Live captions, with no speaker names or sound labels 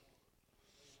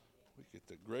We get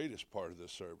the greatest part of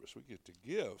this service. We get to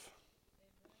give.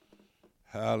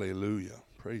 Hallelujah.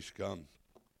 Praise God.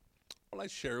 I'd like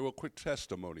to share a real quick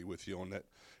testimony with you on that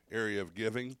area of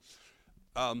giving.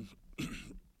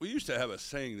 We used to have a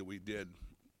saying that we did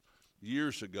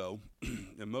years ago,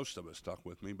 and most of us stuck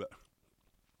with me, but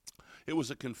it was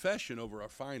a confession over our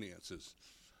finances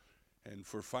and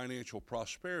for financial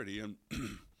prosperity. And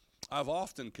I've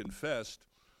often confessed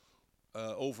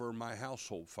over my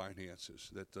household finances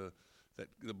that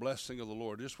the blessing of the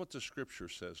Lord, just what the Scripture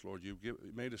says, Lord, you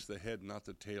made us the head, not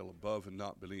the tail, above and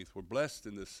not beneath. We're blessed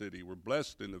in the city. We're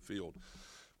blessed in the field.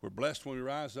 We're blessed when we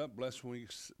rise up, blessed when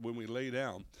we lay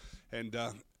down. And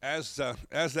as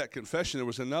that confession, there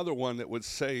was another one that would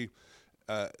say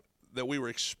that we were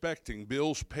expecting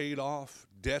bills paid off,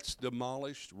 debts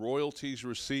demolished, royalties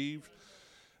received,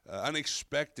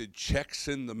 unexpected checks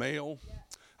in the mail.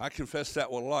 I confess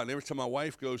that one a lot. And every time my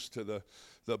wife goes to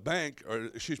the bank, or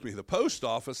excuse me, the post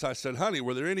office, I said, honey,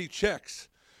 were there any checks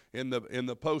in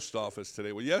the post office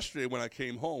today? Well, yesterday when I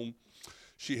came home,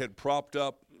 she had propped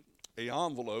up a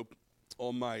envelope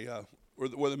on my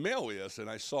where the mail is, and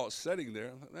I saw it sitting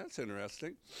there. That's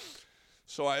interesting.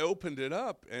 So I opened it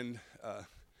up, and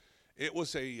it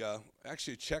was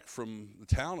actually a check from the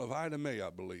town of Ida May, I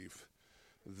believe,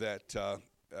 that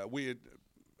we had.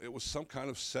 It was some kind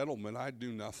of settlement. I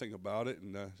knew nothing about it,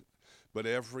 and but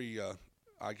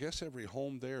I guess every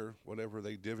home there, whatever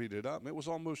they divvied it up, it's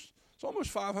almost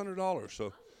 $500.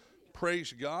 So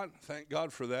praise God, thank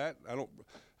God for that.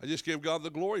 I just give God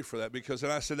the glory for that, because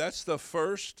and I said that's the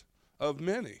first of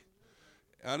many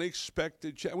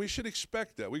unexpected. We should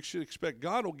expect that. We should expect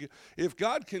God will if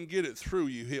God can get it through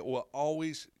you, He will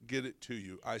always get it to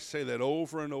you. I say that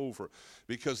over and over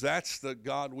because that's the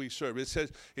God we serve. It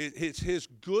says it's His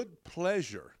good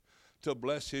pleasure to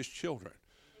bless His children.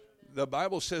 The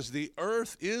Bible says the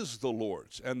earth is the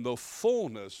Lord's and the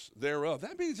fullness thereof.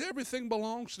 That means everything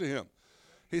belongs to Him.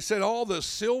 He said all the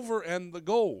silver and the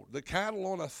gold, the cattle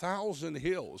on 1,000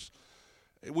 hills.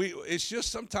 It's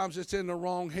just sometimes it's in the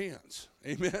wrong hands.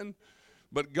 Amen.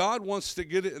 But God wants to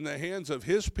get it in the hands of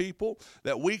His people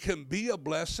that we can be a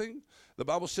blessing. The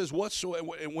Bible says whatsoever,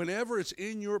 whenever it's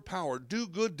in your power, do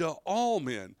good to all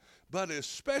men, but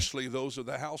especially those of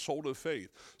the household of faith.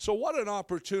 So what an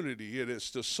opportunity it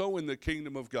is to sow in the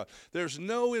kingdom of God. There's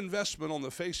no investment on the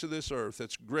face of this earth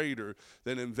that's greater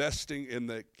than investing in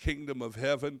the kingdom of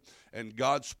heaven and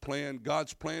God's plan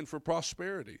for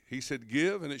prosperity. He said,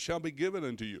 give, and it shall be given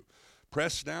unto you.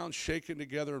 Pressed down, shaken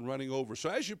together, and running over. So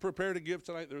as you prepare to give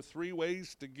tonight, there are 3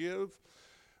 ways to give,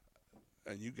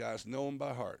 and you guys know them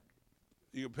by heart.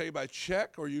 You can pay by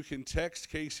check, or you can text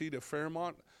KC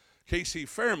Fairmont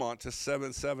to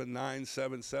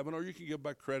 77977, or you can give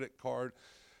by credit card,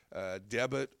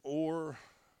 debit, or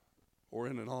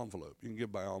in an envelope. You can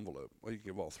give by envelope. Well, you can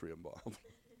give all 3 of them by envelope.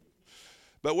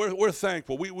 But we're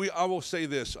thankful. I will say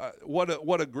this: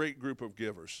 what a great group of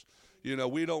givers. You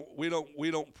know, I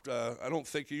don't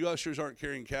think you ushers aren't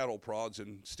carrying cattle prods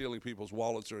and stealing people's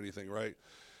wallets or anything, right?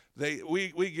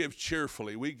 We give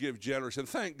cheerfully, we give generous, and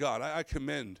thank God. I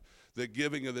commend the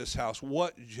giving of this house.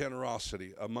 What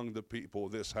generosity among the people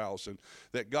of this house, and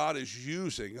that God is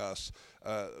using us.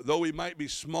 Though we might be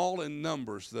small in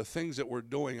numbers, the things that we're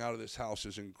doing out of this house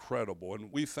is incredible,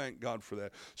 and we thank God for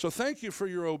that. So thank you for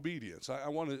your obedience. I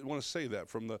want to say that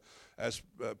as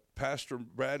Pastor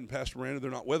Brad and Pastor Miranda, they're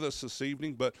not with us this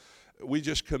evening, but we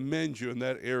just commend you in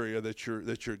that area that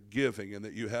you're giving and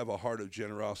that you have a heart of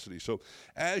generosity. So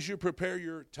as you prepare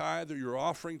your tithe or your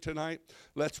offering tonight,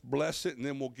 let's bless it, and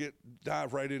then we'll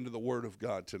dive right into the Word of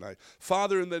God tonight.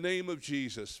 Father, in the name of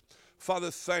Jesus,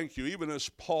 Father, thank you. Even as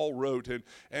Paul wrote and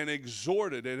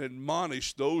exhorted and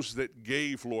admonished those that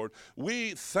gave, Lord,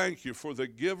 we thank you for the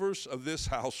givers of this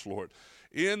house, Lord.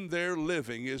 In their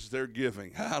living is their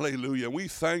giving. Hallelujah. We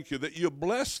thank you that you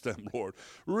bless them, Lord,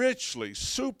 richly,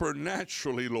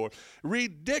 supernaturally, Lord.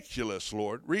 Ridiculous,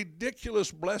 Lord.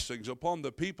 Ridiculous blessings upon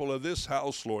the people of this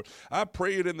house, Lord. I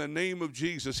pray it in the name of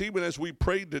Jesus, even as we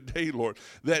prayed today, Lord,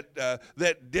 that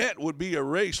debt would be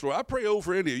erased, Lord. I pray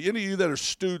over any of you that are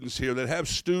students here that have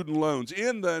student loans,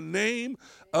 in the name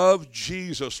of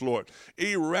Jesus, Lord.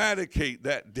 Eradicate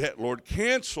that debt, Lord.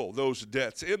 Cancel those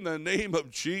debts in the name of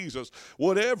Jesus.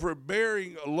 Whatever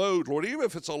bearing a load, Lord, even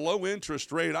if it's a low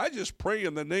interest rate, I just pray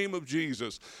in the name of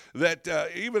Jesus that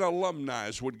even alumni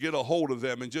would get a hold of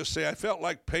them and just say, I felt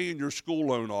like paying your school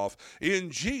loan off. In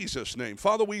Jesus' name.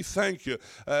 Father, we thank you.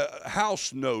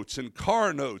 House notes and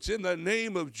car notes, in the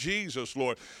name of Jesus,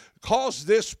 Lord. Cause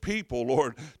this people,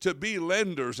 Lord, to be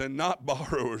lenders and not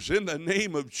borrowers in the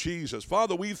name of Jesus.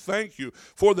 Father, we thank you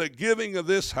for the giving of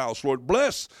this house, Lord.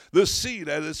 Bless the seed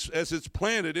as it's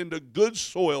planted into good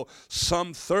soil,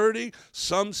 some 30,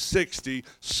 some 60,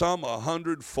 some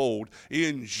 100-fold.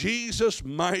 In Jesus'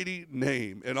 mighty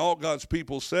name. And all God's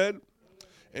people said,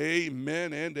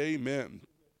 amen and amen.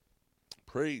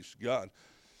 Praise God.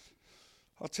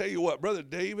 I'll tell you what, Brother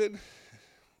David,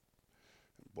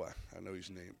 boy, I know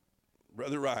his name.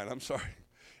 Brother Ryan, I'm sorry.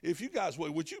 If you guys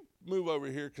would you move over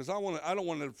here? Because I don't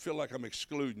want to feel like I'm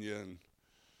excluding you. And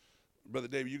Brother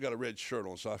David, you got a red shirt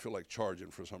on, so I feel like charging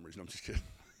for some reason. I'm just kidding.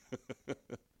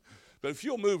 But if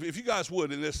you'll move, if you guys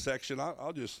would in this section,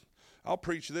 I'll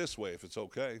preach this way if it's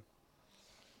okay.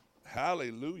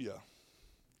 Hallelujah.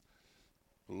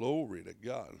 Glory to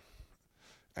God.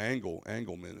 Angle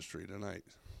ministry tonight.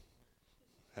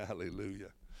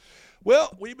 Hallelujah.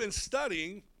 Well, we've been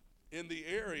studying in the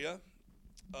area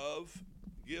of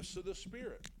gifts of the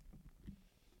Spirit.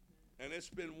 And it's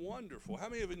been wonderful. How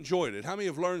many have enjoyed it? How many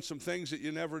have learned some things that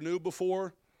you never knew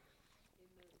before?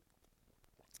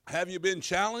 Amen. Have you been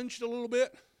challenged a little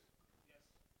bit? Yes.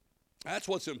 That's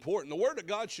what's important. The Word of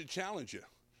God should challenge you.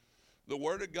 The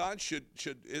Word of God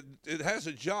it has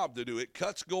a job to do. It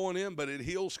cuts going in, but it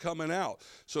heals coming out.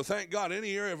 So thank God,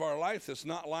 any area of our life that's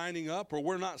not lining up or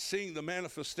we're not seeing the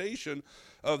manifestation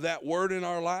of that Word in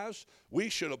our lives, we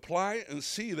should apply it and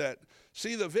see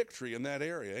the victory in that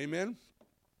area. Amen?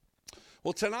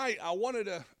 Well, tonight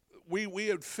we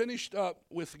had finished up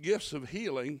with gifts of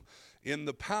healing in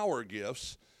the power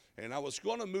gifts. And I was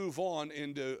going to move on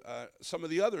into some of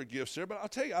the other gifts there, but I'll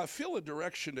tell you, I feel a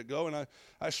direction to go, and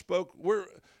I spoke.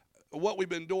 What we've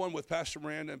been doing with Pastor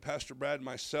Miranda and Pastor Brad and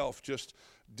myself, just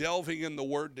delving in the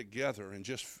Word together and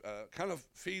just kind of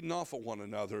feeding off of one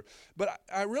another. But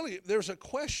there's a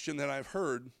question that I've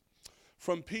heard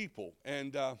from people,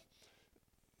 and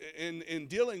in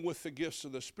dealing with the gifts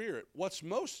of the Spirit, what's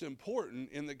most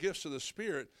important in the gifts of the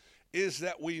Spirit is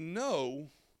that we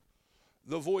know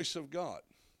the voice of God.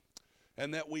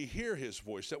 And that we hear His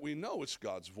voice, that we know it's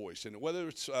God's voice. And whether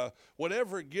it's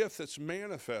whatever gift that's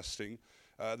manifesting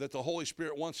that the Holy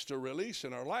Spirit wants to release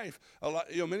in our life,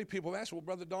 many people have asked, well,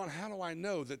 Brother Don, how do I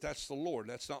know that that's the Lord?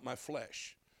 That's not my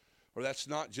flesh. Or that's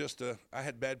not just I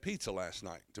had bad pizza last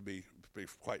night, to be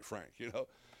quite frank.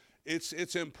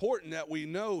 It's important that we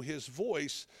know His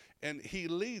voice and He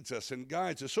leads us and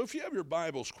guides us. So if you have your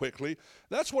Bibles quickly,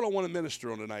 that's what I want to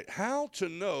minister on tonight. How to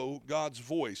know God's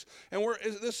voice. And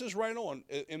this is right on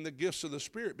in the gifts of the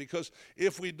Spirit, because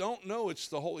if we don't know it's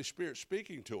the Holy Spirit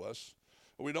speaking to us,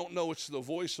 or we don't know it's the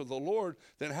voice of the Lord,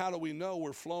 then how do we know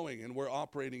we're flowing and we're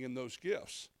operating in those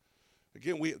gifts?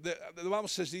 Again, the Bible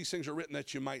says these things are written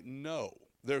that you might know.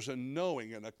 There's a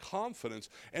knowing and a confidence.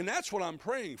 And that's what I'm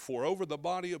praying for over the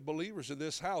body of believers in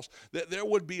this house, that there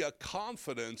would be a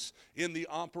confidence in the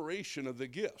operation of the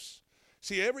gifts.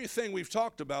 See, everything we've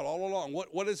talked about all along,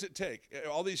 what does it take?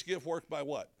 All these gifts work by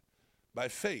what? By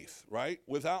faith, right?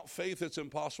 Without faith, it's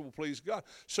impossible to please God.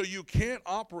 So you can't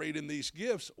operate in these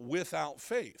gifts without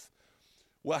faith.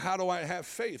 Well, how do I have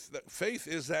faith? Faith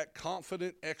is that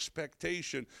confident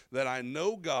expectation that I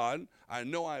know God, I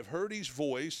know I've heard His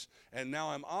voice, and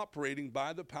now I'm operating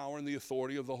by the power and the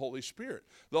authority of the Holy Spirit.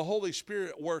 The Holy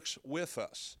Spirit works with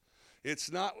us.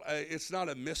 It's not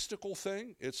a mystical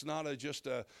thing. It's not just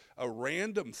a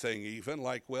random thing even,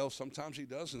 like, well, sometimes He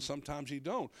does and sometimes He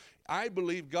don't. I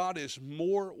believe God is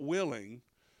more willing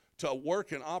to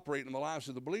work and operate in the lives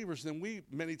of the believers than we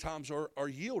many times are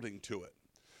yielding to it.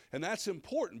 And that's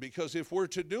important, because if we're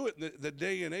to do it in the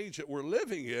day and age that we're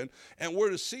living in, and we're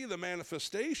to see the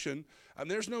manifestation, and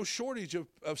there's no shortage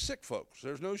of sick folks.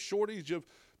 There's no shortage of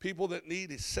people that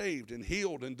need saved and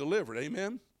healed and delivered.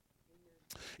 Amen?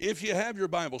 If you have your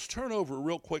Bibles, turn over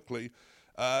real quickly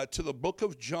to the book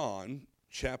of John,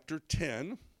 chapter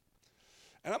 10.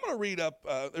 And I'm going to read up,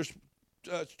 there's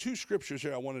two scriptures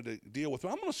here I wanted to deal with.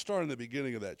 I'm going to start in the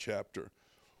beginning of that chapter.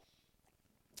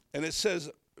 And it says,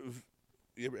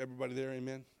 everybody there,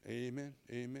 amen? Amen,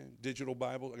 amen. Digital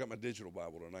Bible. I got my digital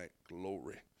Bible tonight.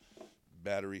 Glory.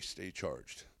 Battery stay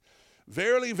charged.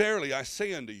 Verily, verily, I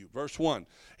say unto you, verse 1,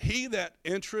 he that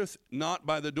entereth not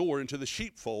by the door into the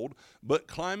sheepfold, but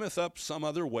climbeth up some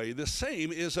other way, the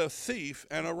same is a thief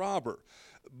and a robber.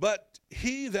 But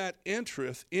he that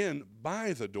entereth in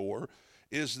by the door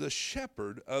is the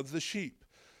shepherd of the sheep.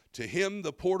 To him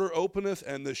the porter openeth,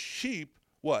 and the sheep,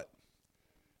 what?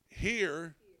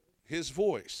 Hear his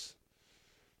voice.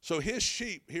 So his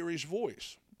sheep hear his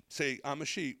voice. Say, I'm a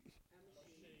sheep.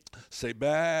 Say,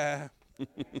 bah.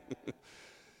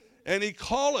 And he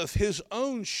calleth his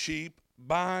own sheep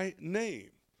by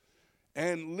name,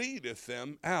 and leadeth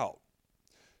them out.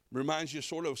 Reminds you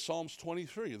sort of Psalms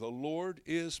 23. The Lord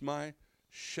is my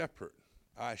shepherd.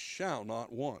 I shall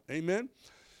not want. Amen?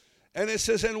 And it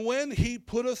says, and when he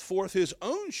putteth forth his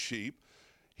own sheep,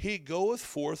 he goeth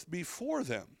forth before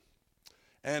them.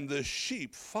 And the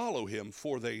sheep follow him,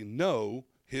 for they know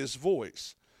his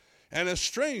voice. And a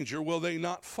stranger will they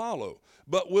not follow,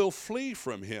 but will flee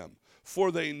from him,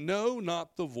 for they know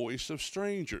not the voice of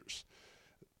strangers.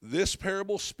 This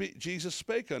parable Jesus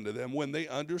spake unto them when they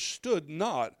understood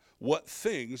not what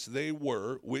things they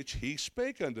were which he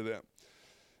spake unto them.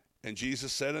 And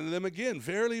Jesus said unto them again,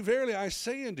 verily, verily, I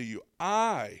say unto you,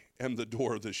 I am the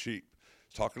door of the sheep.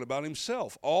 Talking about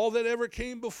himself. All that ever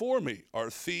came before me are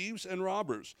thieves and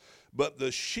robbers, but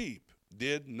the sheep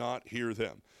did not hear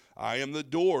them. I am the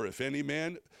door. If any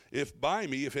man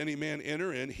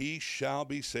enter in, he shall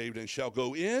be saved, and shall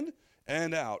go in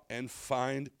and out and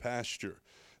find pasture.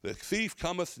 The thief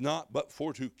cometh not but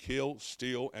for to kill,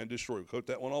 steal, and destroy. We quote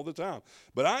that one all the time.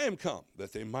 But I am come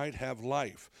that they might have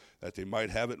life, that they might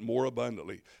have it more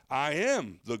abundantly. I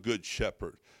am the good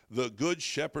shepherd. The good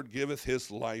shepherd giveth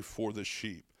his life for the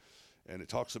sheep. And it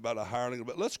talks about a hireling.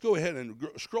 But let's go ahead and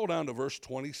scroll down to verse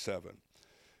 27.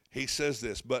 He says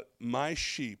this, but my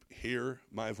sheep hear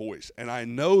my voice, and I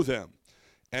know them,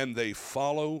 and they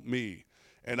follow me.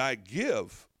 And I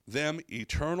give them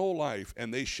eternal life,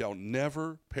 and they shall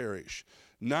never perish.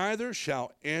 Neither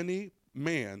shall any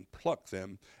man pluck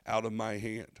them out of my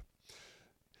hand.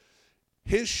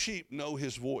 His sheep know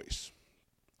his voice.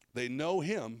 They know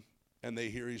him, and they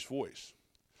hear his voice.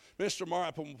 Mr. Marr,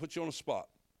 I'm going to put you on the spot.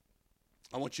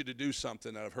 I want you to do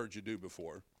something that I've heard you do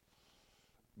before.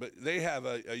 But they have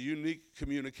a unique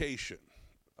communication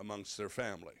amongst their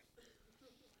family.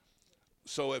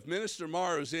 So if Minister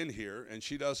Marr is in here and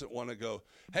she doesn't want to go,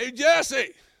 hey,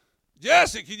 Jesse,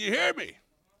 can you hear me?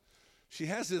 She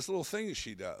has this little thing that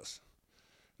she does.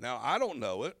 Now, I don't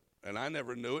know it, and I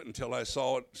never knew it until I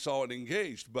saw it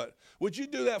engaged. But would you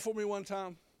do that for me one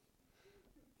time?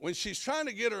 When she's trying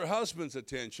to get her husband's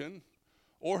attention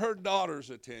or her daughter's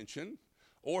attention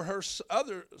or her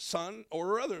other son or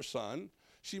her other son,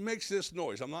 she makes this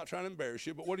noise. I'm not trying to embarrass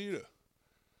you, but what do you do?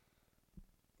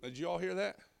 Did you all hear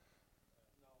that?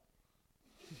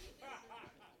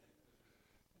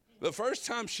 The first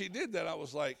time she did that, I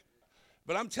was like,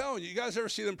 but I'm telling you, you guys ever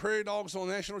see them prairie dogs on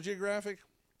National Geographic?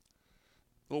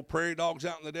 Little prairie dogs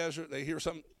out in the desert, they hear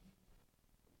something.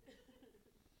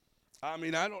 I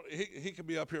mean, he could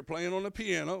be up here playing on the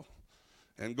piano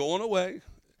and going away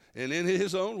and in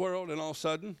his own world, and all of a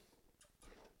sudden,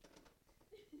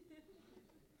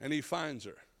 and he finds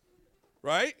her.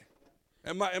 Right?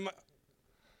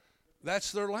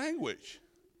 That's their language.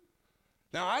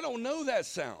 Now, I don't know that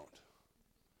sound,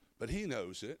 but he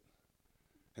knows it,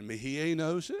 and Mihie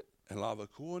knows it, and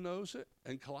Lavakua knows it,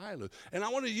 and Kalila. And I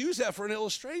want to use that for an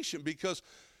illustration because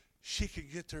she can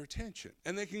get their attention,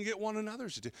 and they can get one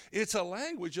another's attention. It's a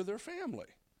language of their family.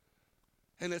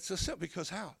 And it's a simple, because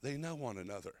how? They know one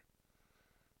another.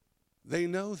 They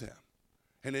know them,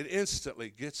 and it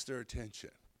instantly gets their attention.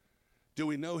 Do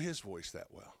we know his voice that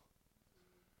well?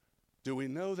 Do we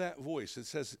know that voice? It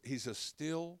says he's a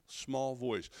still, small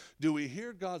voice. Do we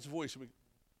hear God's voice?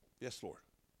 Yes, Lord,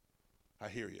 I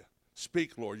hear you.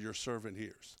 Speak, Lord, your servant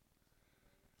hears.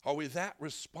 Are we that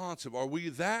responsive? Are we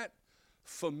that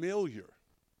familiar?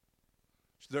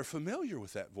 They're familiar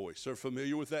with that voice. They're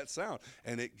familiar with that sound,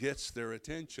 and it gets their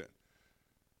attention.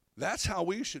 That's how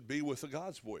we should be with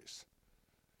God's voice.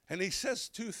 And he says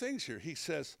two things here. He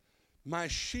says, my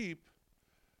sheep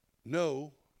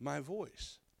know my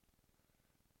voice.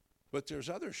 But there's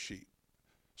other sheep.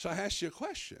 So I ask you a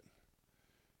question.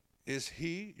 Is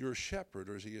he your shepherd,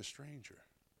 or is he a stranger?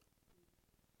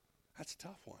 That's a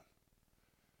tough one.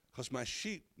 Because my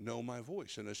sheep know my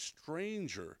voice, and a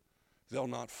stranger they'll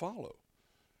not follow.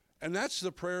 And that's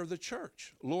the prayer of the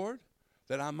church. Lord,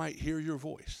 that I might hear your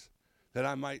voice. That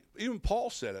I might, even Paul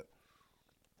said it.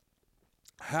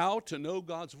 How to know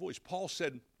God's voice. Paul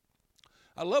said,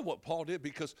 I love what Paul did,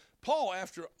 because Paul,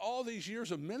 after all these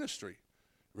years of ministry,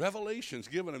 revelations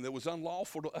given him that was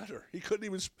unlawful to utter. He couldn't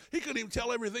even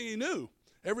tell everything he knew,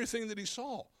 everything that he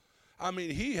saw. I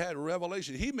mean, he had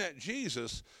revelation. He met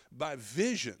Jesus by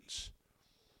visions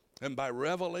and by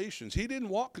revelations. He didn't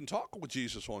walk and talk with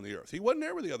Jesus on the earth. He wasn't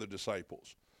there with the other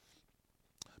disciples.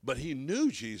 But he knew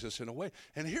Jesus in a way.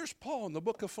 And here's Paul in the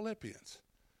book of Philippians.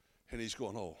 And he's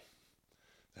going, oh,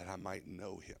 that I might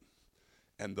know him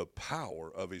and the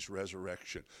power of his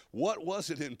resurrection. What was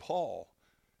it in Paul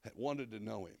that wanted to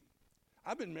know him?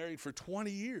 I've been married for 20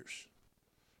 years.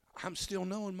 I'm still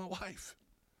knowing my wife.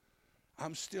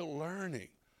 I'm still learning.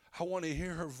 I want to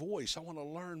hear her voice. I want to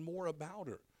learn more about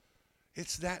her.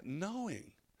 It's that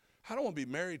knowing. I don't want to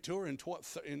be married to her in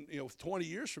 20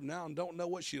 years from now and don't know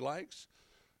what she likes.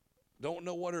 Don't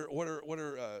know what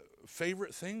her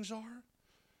favorite things are.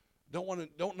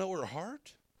 Don't know her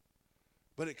heart.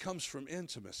 But it comes from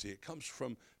intimacy. It comes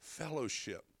from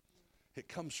fellowship. It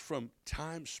comes from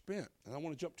time spent. And I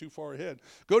want to jump too far ahead.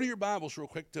 Go to your Bibles real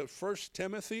quick to 1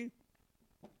 Timothy.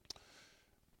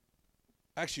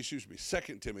 Actually, excuse me,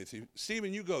 2 Timothy.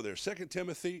 Stephen, you go there. 2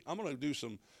 Timothy. I'm going to do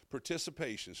some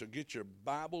participation, so get your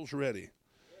Bibles ready.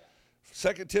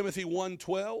 2 Timothy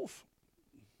 1:12.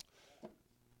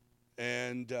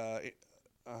 And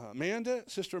Amanda,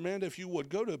 Sister Amanda, if you would,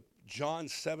 go to John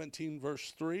 17,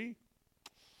 verse 3.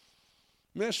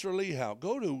 Mr. Lehow,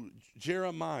 go to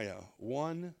Jeremiah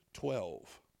 1:12.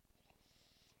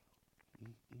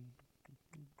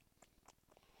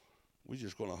 We're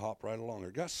just going to hop right along here.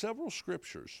 Got several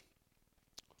scriptures.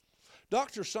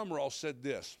 Dr. Summerall said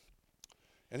this,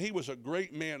 and he was a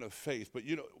great man of faith, but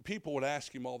you know, people would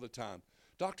ask him all the time,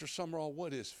 Dr. Summerall,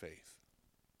 what is faith?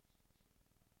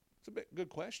 It's a good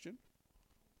question.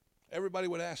 Everybody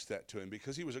would ask that to him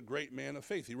because he was a great man of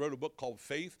faith. He wrote a book called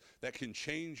Faith That Can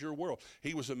Change Your World.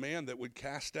 He was a man that would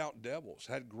cast out devils,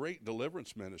 had great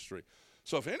deliverance ministry.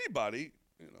 So if anybody,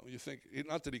 you think,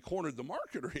 not that he cornered the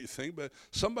market or anything, but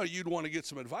somebody you'd want to get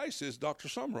some advice is Dr.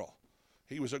 Summerall.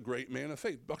 He was a great man of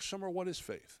faith. Dr. Summerall, what is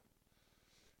faith?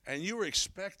 And you were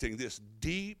expecting this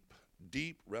deep,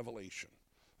 deep revelation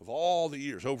of all the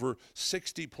years, over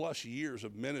 60 plus years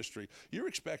of ministry. You're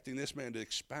expecting this man to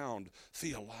expound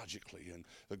theologically and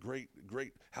the great,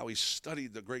 how he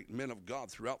studied the great men of God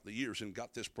throughout the years and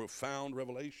got this profound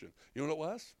revelation. You know what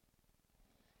it was?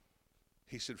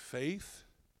 He said, faith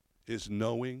is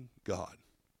knowing God.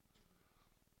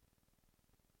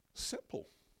 Simple.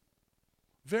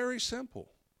 Very simple.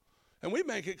 And we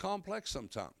make it complex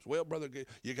sometimes. Well, brother,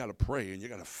 you got to pray and you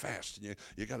got to fast and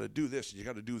you got to do this and you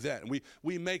got to do that. And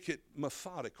we make it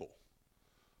methodical.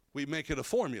 We make it a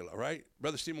formula, right?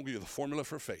 Brother Stephen will give you the formula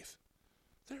for faith.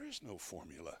 There is no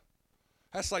formula.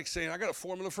 That's like saying, I got a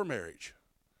formula for marriage.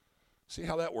 See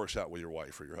how that works out with your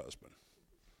wife or your husband.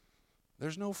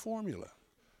 There's no formula.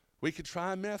 We could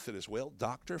try a method as well.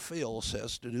 Dr. Phil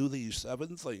says to do these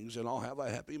 7 things and I'll have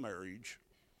a happy marriage.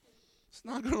 It's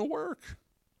not going to work.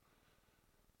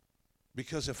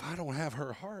 Because if I don't have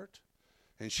her heart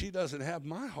and she doesn't have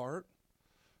my heart,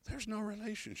 there's no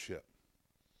relationship.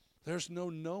 There's no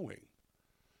knowing.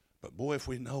 But boy, if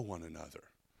we know one another,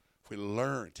 if we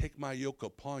learn, take my yoke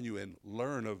upon you and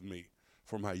learn of me,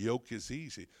 for my yoke is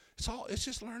easy. It's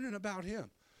just learning about him.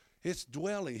 It's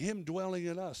him dwelling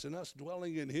in us and us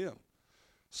dwelling in him.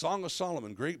 Song of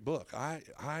Solomon, great book. I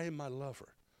am my lover.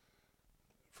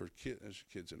 There's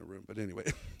kids in the room, but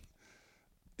anyway.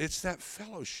 It's that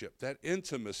fellowship, that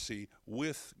intimacy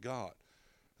with God,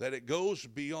 that it goes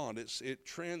beyond, it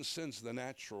transcends the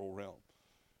natural realm,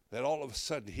 that all of a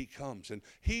sudden he comes and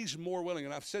he's more willing.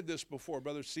 And I've said this before,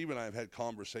 Brother Steve and I have had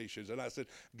conversations, and I said,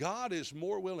 God is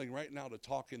more willing right now to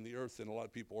talk in the earth than a lot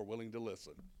of people are willing to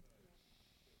listen.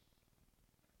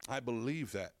 I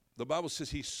believe that. The Bible says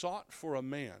he sought for a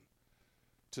man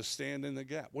to stand in the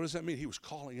gap. What does that mean? He was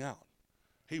calling out.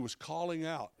 He was calling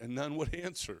out, and none would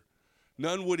answer.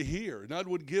 None would hear. None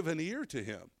would give an ear to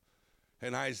him.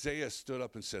 And Isaiah stood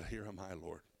up and said, here am I,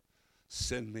 Lord.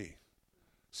 Send me.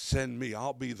 Send me.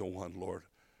 I'll be the one, Lord.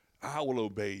 I will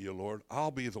obey you, Lord.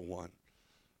 I'll be the one.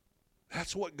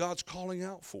 That's what God's calling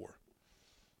out for.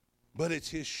 But it's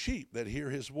his sheep that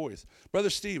hear his voice. Brother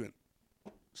Stephen,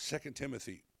 2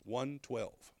 Timothy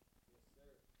 1:12.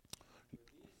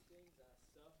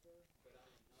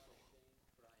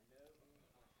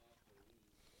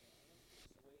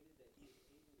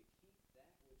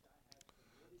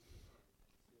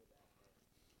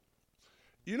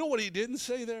 You know what he didn't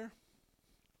say there?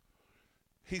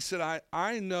 He said,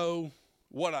 I know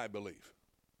what I believe.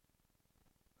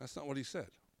 That's not what he said.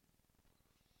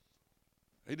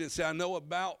 He didn't say, I know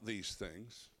about these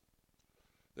things.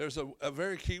 There's a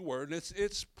very key word, and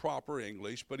it's proper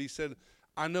English, but he said,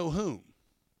 I know whom.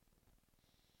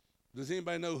 Does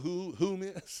anybody know who whom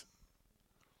is?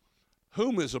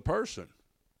 Whom is a person.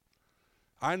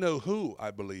 I know who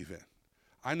I believe in.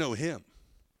 I know him.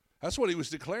 That's what he was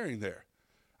declaring there.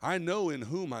 I know in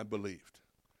whom I believed.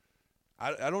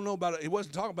 I don't know about it. He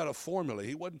wasn't talking about a formula.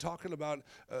 He wasn't talking about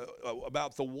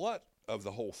the what of the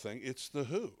whole thing. It's the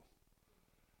who.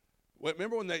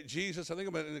 Remember when Jesus, I think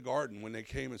about it in the garden, when they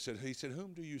came and said, he said,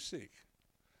 whom do you seek?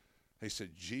 They said,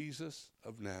 Jesus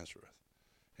of Nazareth.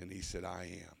 And he said, I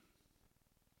am.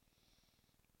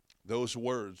 Those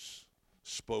words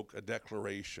spoke a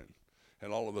declaration.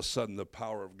 And all of a sudden, the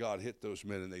power of God hit those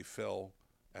men, and they fell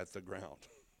at the ground.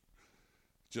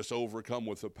 Just overcome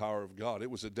with the power of God. It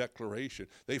was a declaration.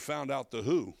 They found out the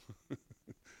who.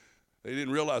 They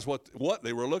didn't realize what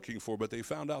they were looking for, but they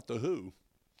found out the who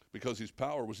because his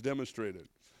power was demonstrated.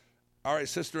 All right,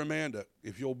 Sister Amanda,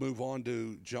 if you'll move on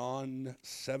to John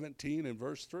 17 and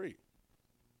verse 3.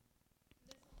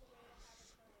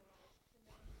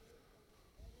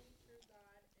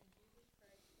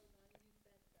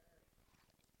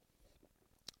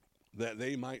 That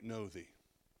they might know thee.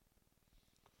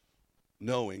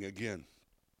 Knowing again.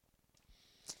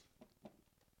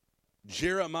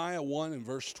 Jeremiah 1 and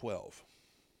verse 12.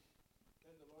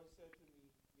 Then the Lord said to me,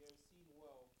 you have seen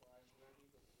well, for I am ready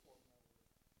to perform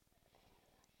my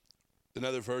word.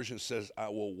 Another version says, I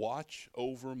will watch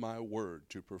over my word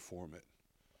to perform it.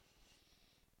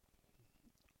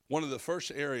 One of the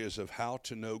first areas of how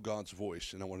to know God's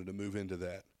voice, and I wanted to move into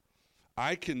that.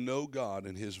 I can know God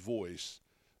and his voice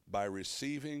by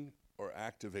receiving or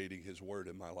activating his word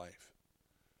in my life.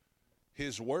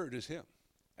 His word is him.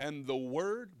 And the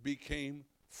word became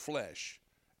flesh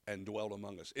and dwelt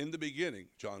among us. In the beginning,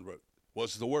 John wrote,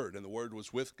 was the word, and the word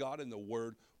was with God, and the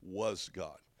word was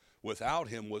God. Without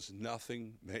him was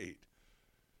nothing made.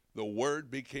 The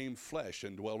word became flesh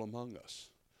and dwelt among us.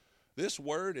 This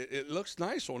word, it looks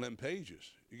nice on them pages.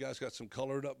 You guys got some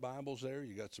colored up Bibles there.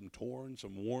 You got some torn,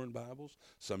 some worn Bibles.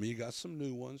 Some of you got some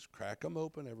new ones. Crack them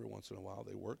open every once in a while.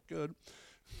 They work good.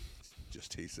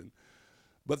 Just teasing.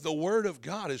 But the word of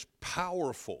God is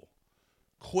powerful,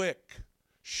 quick,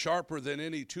 sharper than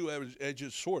any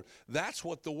two-edged sword. That's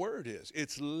what the word is.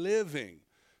 It's living.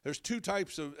 There's two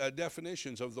types of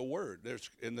definitions of the word.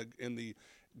 There's in the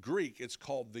Greek, it's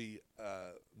called the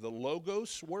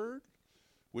logos word,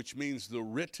 which means the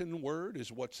written word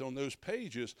is what's on those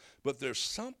pages, but there's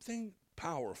something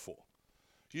powerful.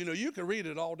 You know, you can read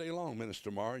it all day long, Minister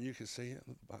Marr, and you can say,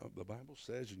 yeah, the Bible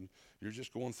says, and you're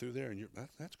just going through there, and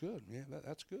that's good. Yeah,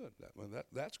 that's good.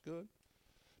 That's good.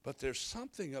 But there's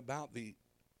something about the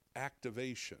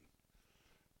activation,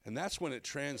 and that's when it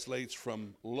translates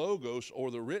from logos or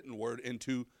the written word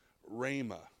into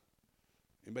rhema.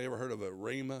 Anybody ever heard of a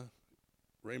rhema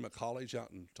college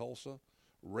out in Tulsa?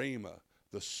 Rhema,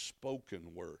 the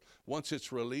spoken word. Once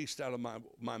it's released out of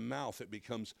my mouth, it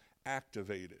becomes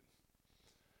activated.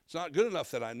 It's not good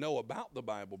enough that I know about the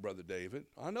Bible, Brother David.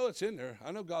 I know it's in there.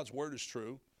 I know God's word is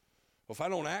true. Well, if I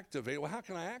don't activate it, well, how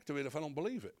can I activate it if I don't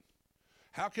believe it?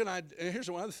 How can I, and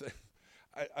here's one other thing.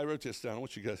 I wrote this down. I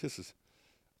want you guys,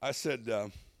 I said,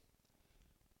 hallelujah.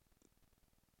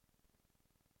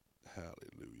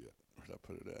 Where did I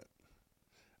put it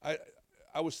at?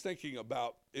 I was thinking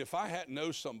about if I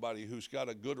know somebody who's got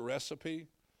a good recipe,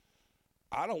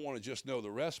 I don't want to just know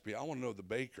the recipe. I want to know the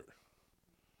baker.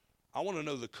 I want to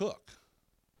know the cook,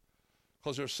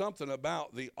 because there's something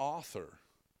about the author.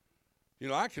 You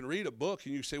know, I can read a book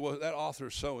and you say, well, that author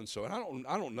is so-and-so. And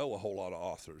I don't know a whole lot of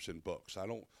authors in books. I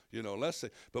don't,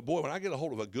 but boy, when I get a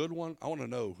hold of a good one, I want to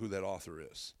know who that author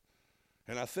is.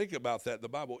 And I think about that, the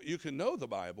Bible, you can know the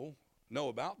Bible, know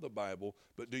about the Bible,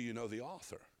 but do you know the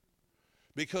author?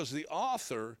 Because the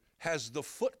author has the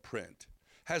footprint,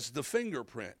 has the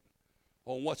fingerprint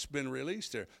on what's been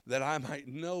released there, that I might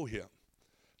know him.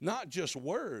 Not just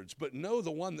words, but know the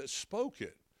one that spoke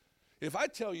it. If I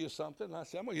tell you something, and I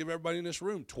say, I'm going to give everybody in this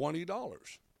room $20.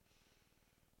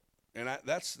 And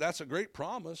that's a great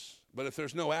promise, but if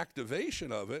there's no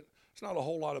activation of it, it's not a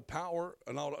whole lot of power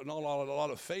and not a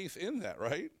lot of faith in that,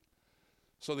 right?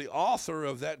 So the author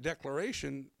of that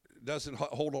declaration doesn't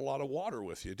hold a lot of water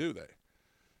with you, do they?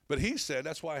 But he said,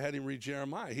 that's why I had him read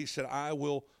Jeremiah. He said, I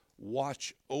will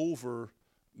watch over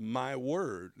my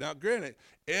word. Now, granted,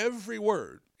 every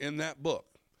word in that book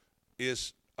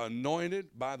is anointed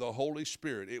by the Holy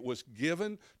Spirit. It was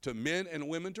given to men and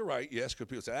women to write. Yes, because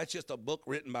people say, that's just a book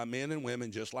written by men and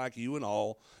women just like you and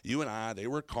I. They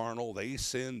were carnal. They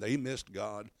sinned. They missed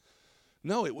God.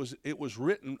 No, it was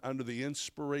written under the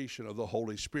inspiration of the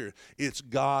Holy Spirit. It's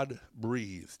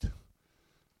God-breathed.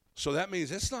 So that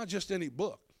means it's not just any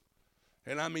book.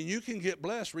 And I mean, you can get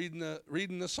blessed reading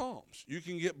the Psalms. You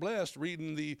can get blessed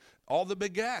reading all the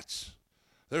begats.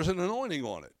 There's an anointing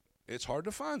on it. It's hard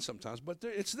to find sometimes, but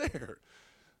it's there.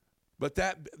 But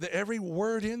every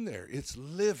word in there, it's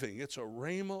living. It's a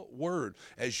rhema word.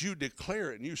 As you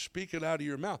declare it and you speak it out of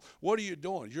your mouth, what are you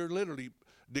doing? You're literally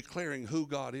declaring who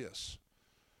God is.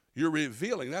 You're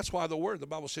revealing. That's why the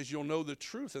Bible says you'll know the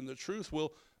truth, and the truth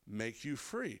will make you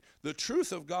free. The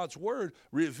truth of God's word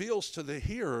reveals to the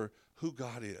hearer who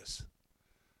God is.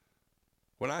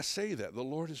 When I say that, the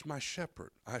Lord is my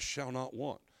shepherd, I shall not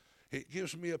want. It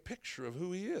gives me a picture of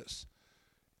who he is.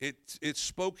 It's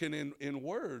spoken in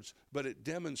words, but it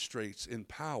demonstrates in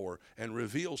power and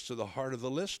reveals to the heart of the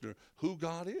listener who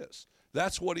God is.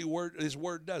 That's what his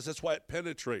word does. That's why it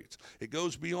penetrates. It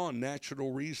goes beyond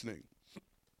natural reasoning.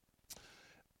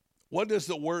 What does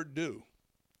the word do?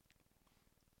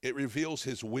 It reveals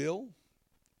his will,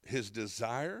 his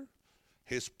desire,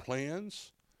 his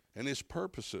plans, and his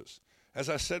purposes. As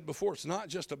I said before, it's not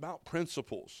just about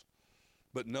principles,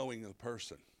 but knowing the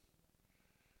person.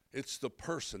 It's the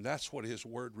person. That's what his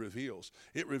word reveals.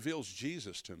 It reveals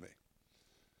Jesus to me.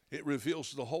 It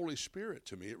reveals the Holy Spirit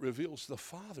to me. It reveals the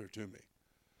Father to me.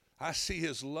 I see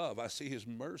his love. I see his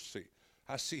mercy.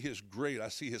 I see his grace. I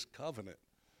see his covenant.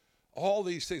 All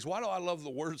these things. Why do I love the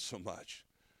word so much?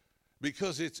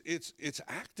 Because it's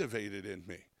activated in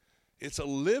me. It's a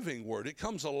living word. It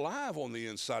comes alive on the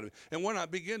inside of me. And when I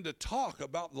begin to talk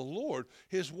about the Lord,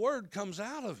 his word comes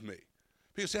out of me.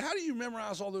 People say, how do you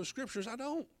memorize all those scriptures? I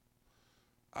don't.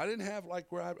 I didn't have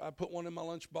like where I put one in my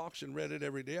lunchbox and read it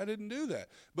every day. I didn't do that.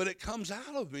 But it comes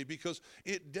out of me because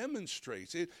it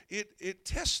demonstrates. It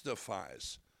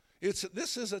testifies.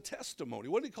 This is a testimony.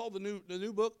 What do you call the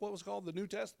new book? What was it called? The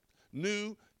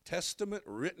New Testament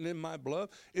written in my blood.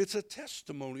 It's a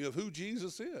testimony of who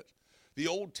Jesus is. The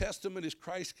Old Testament is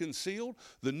Christ concealed.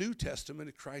 The New Testament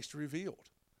is Christ revealed.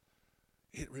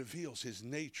 It reveals his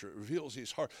nature. It reveals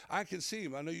his heart. I can see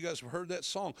him. I know you guys have heard that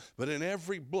song. But in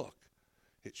every book,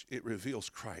 it reveals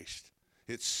Christ.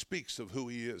 It speaks of who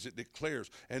he is. It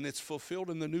declares. And it's fulfilled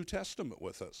in the New Testament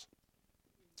with us.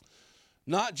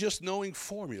 Not just knowing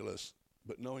formulas,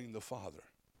 but knowing the Father.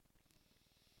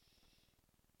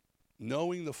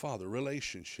 Knowing the Father,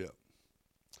 relationship.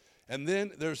 And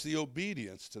then there's the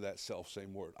obedience to that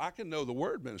self-same word. I can know the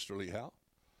word, Minister Lee Howe.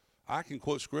 I can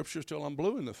quote scriptures till I'm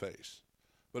blue in the face.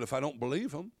 But if I don't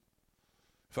believe them,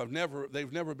 if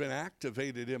they've never been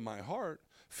activated in my heart,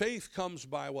 faith comes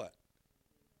by what?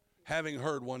 Having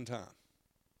heard one time.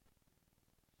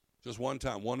 Just one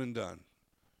time, one and done.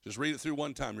 Just read it through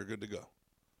one time, you're good to go.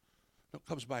 No, it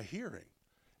comes by hearing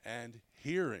and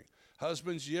hearing.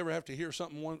 Husbands, you ever have to hear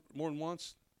something more than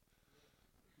once?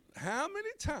 How many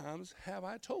times have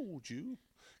I told you?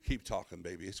 Keep talking,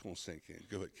 baby. It's going to sink in.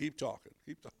 Go ahead. Keep talking.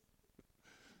 Keep talking.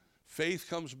 Faith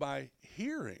comes by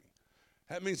hearing.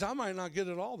 That means I might not get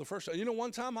it all the first time. You know,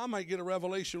 one time I might get a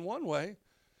revelation one way,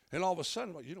 and all of a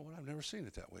sudden, you know what? I've never seen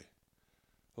it that way.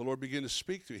 The Lord began to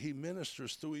speak to you. He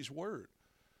ministers through his word.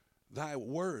 Thy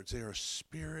words, they are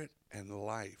spirit and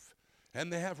life.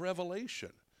 And they have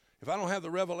revelation. If I don't have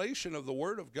the revelation of the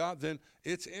word of God, then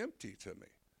it's empty to me.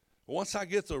 Once I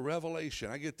get the revelation,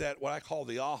 I get that, what I call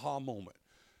the aha moment,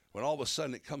 when all of a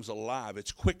sudden it comes alive.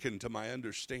 It's quickened to my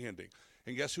understanding.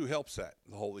 And guess who helps that?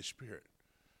 The Holy Spirit.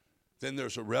 Then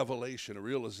there's a revelation, a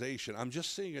realization. I'm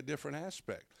just seeing a different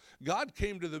aspect. God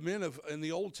came to the men in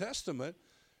the Old Testament,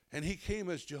 and he came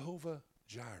as Jehovah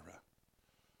Jireh.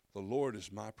 The Lord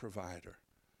is my provider.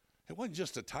 It wasn't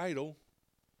just a title.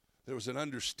 There was an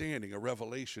understanding, a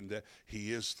revelation that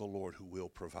he is the Lord who will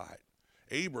provide.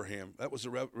 Abraham, that was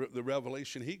the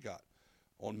revelation he got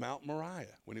on Mount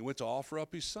Moriah when he went to offer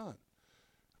up his son.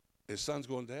 His son's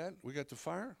going, Dad, we got the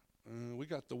fire, we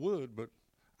got the wood, but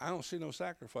I don't see no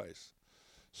sacrifice.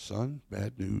 Son,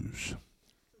 bad news.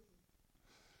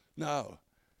 No,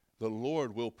 the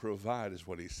Lord will provide is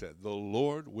what he said. The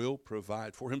Lord will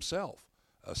provide for himself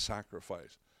a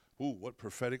sacrifice. Ooh, what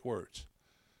prophetic words.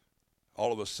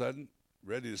 All of a sudden,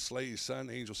 ready to slay his son,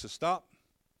 the angel says, stop.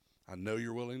 I know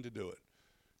you're willing to do it.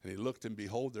 And he looked, and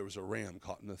behold, there was a ram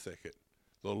caught in the thicket.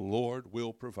 The Lord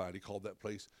will provide. He called that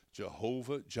place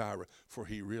Jehovah Jireh, for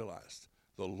he realized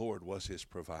the Lord was his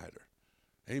provider.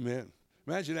 Amen.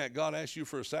 Imagine that. God asks you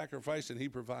for a sacrifice, and he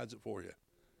provides it for you.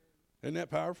 Isn't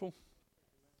that powerful?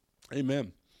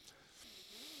 Amen.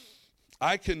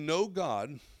 I can know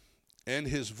God and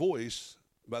his voice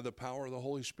by the power of the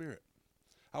Holy Spirit.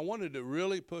 I wanted to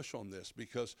really push on this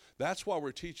because that's why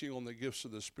we're teaching on the gifts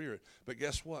of the Spirit. But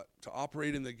guess what? To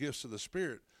operate in the gifts of the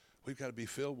Spirit, we've got to be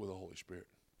filled with the Holy Spirit.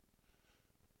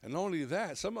 And not only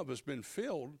that, some of us been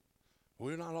filled,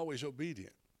 we're not always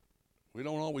obedient. We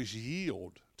don't always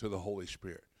yield to the Holy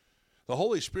Spirit. The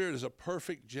Holy Spirit is a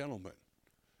perfect gentleman.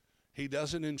 He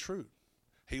doesn't intrude.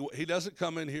 He doesn't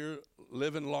come in here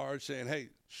living large saying, hey,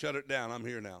 shut it down, I'm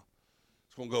here now.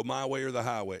 It's going to go my way or the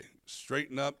highway.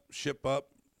 Straighten up, ship up,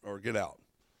 or get out.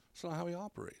 That's not how he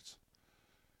operates.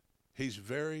 He's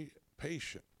very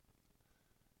patient.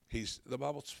 The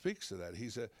Bible speaks to that.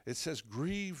 It says,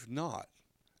 grieve not.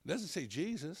 It doesn't say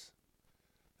Jesus.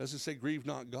 It doesn't say grieve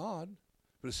not God.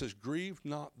 But it says, grieve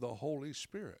not the Holy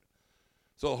Spirit.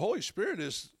 So the Holy Spirit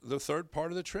is the third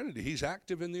part of the Trinity. He's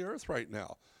active in the earth right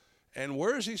now. And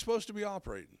where is he supposed to be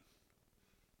operating?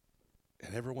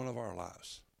 In every one of our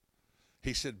lives.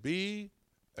 He said, be,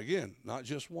 again, not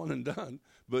just one and done,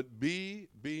 but be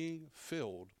being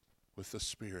filled with the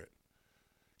Spirit.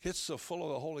 Get so full of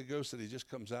the Holy Ghost that he just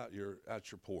comes out your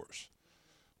pores.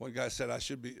 One guy said,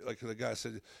 the guy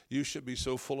said, you should be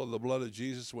so full of the blood of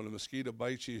Jesus, when a mosquito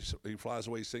bites you, he flies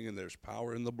away singing, there's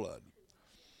power in the blood.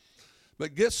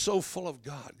 But get so full of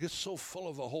God, get so full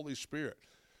of the Holy Spirit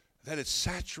that it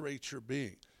saturates your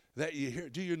being, that you hear.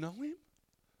 Do you know him?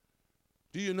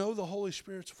 Do you know the Holy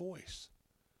Spirit's voice?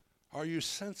 Are you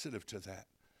sensitive to that?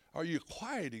 Are you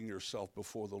quieting yourself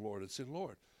before the Lord and say,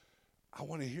 Lord, I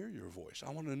want to hear your voice.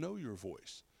 I want to know your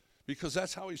voice. Because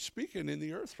that's how he's speaking in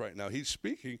the earth right now. He's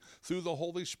speaking through the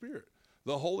Holy Spirit.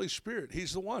 The Holy Spirit,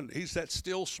 he's the one. He's that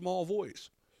still small voice.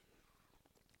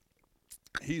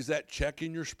 He's that check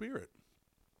in your spirit.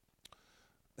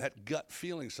 That gut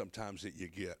feeling sometimes that you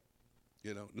get.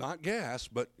 You know, not gas,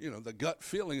 but, the gut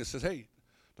feeling that says, hey,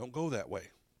 don't go that way.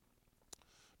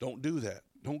 Don't do that.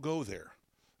 Don't go there.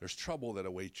 There's trouble that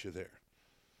awaits you there.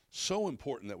 So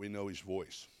important that we know his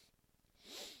voice.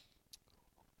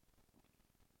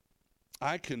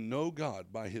 I can know God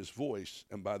by his voice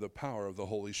and by the power of the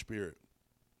Holy Spirit.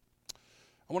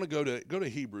 I want to go to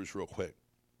Hebrews real quick.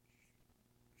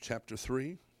 Chapter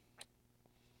 3.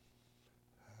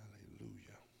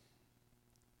 Hallelujah.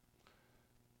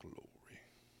 Glory.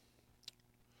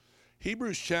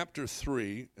 Hebrews chapter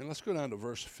 3, and let's go down to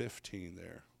verse 15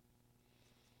 there.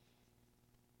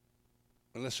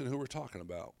 And listen who we're talking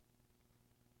about.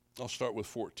 I'll start with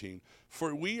 14.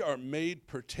 For we are made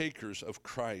partakers of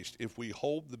Christ if we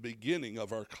hold the beginning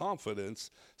of our confidence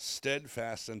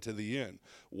steadfast unto the end.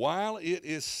 While it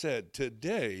is said,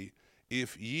 today,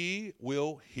 if ye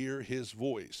will hear his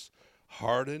voice,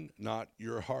 harden not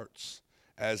your hearts,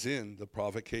 as in the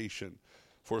provocation.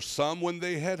 For some, when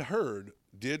they had heard,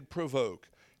 did provoke,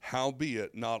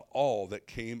 howbeit not all that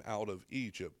came out of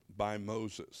Egypt by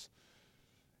Moses.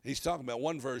 He's talking about,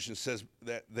 one version says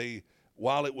that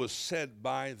while it was said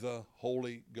by the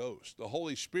Holy Ghost. The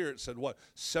Holy Spirit said what?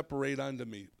 Separate unto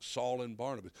me Saul and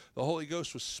Barnabas. The Holy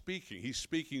Ghost was speaking. He's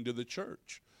speaking to the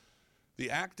church. The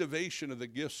activation of the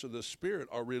gifts of the Spirit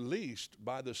are released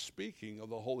by the speaking of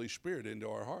the Holy Spirit into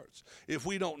our hearts. If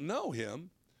we don't know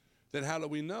him, then how do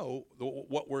we know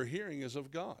what we're hearing is of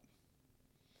God?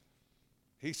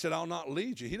 He said, I'll not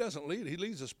lead you. He doesn't lead. He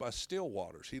leads us by still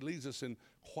waters. He leads us in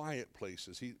quiet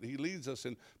places. He leads us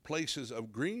in places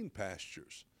of green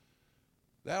pastures.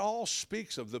 That all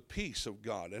speaks of the peace of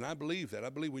God, and I believe that. I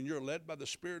believe when you're led by the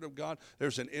Spirit of God,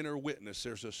 there's an inner witness.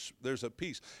 There's a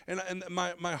peace. And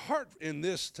my heart in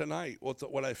this tonight,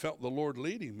 what I felt the Lord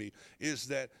leading me, is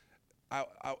that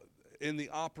in the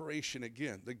operation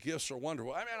again, the gifts are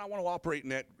wonderful. I want to operate in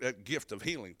that gift of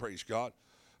healing, praise God.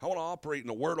 I want to operate in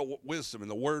the word of wisdom and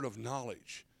the word of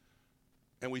knowledge.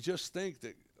 And we just think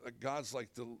that God's like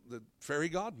the fairy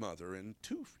godmother, and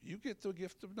you get the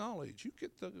gift of knowledge. You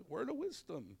get the word of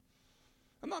wisdom.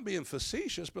 I'm not being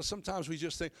facetious, but sometimes we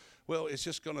just think, well, it's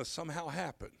just going to somehow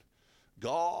happen.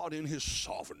 God in his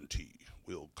sovereignty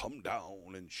will come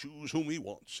down and choose whom he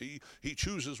wants. He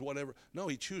chooses whatever. No,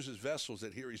 he chooses vessels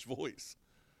that hear his voice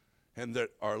and that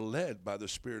are led by the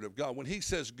Spirit of God. When he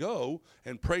says go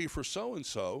and pray for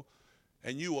so-and-so,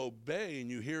 and you obey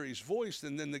and you hear his voice,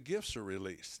 and then the gifts are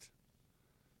released.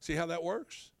 See how that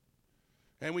works?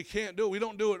 And we can't do it. We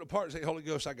don't do it apart and say, Holy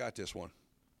Ghost, I got this one.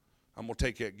 I'm going to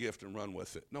take that gift and run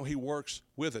with it. No, he works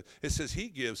with it. It says he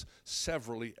gives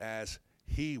severally as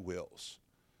he wills.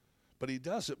 But he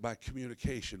does it by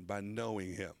communication, by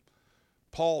knowing him.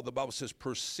 Paul, the Bible says,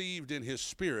 perceived in his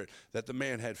spirit that the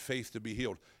man had faith to be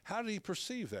healed. How did he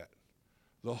perceive that?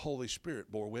 The Holy Spirit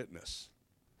bore witness.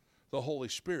 The Holy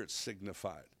Spirit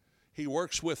signified. He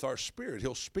works with our spirit.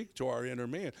 He'll speak to our inner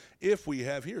man if we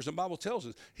have ears. The Bible tells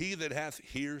us, he that hath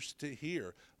ears to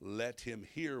hear, let him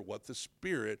hear what the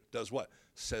Spirit does what?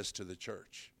 Says to the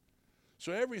church.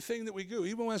 So everything that we do,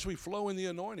 even as we flow in the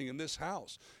anointing in this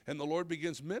house, and the Lord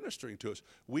begins ministering to us,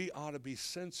 we ought to be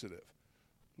sensitive.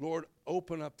 Lord,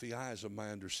 open up the eyes of my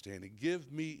understanding.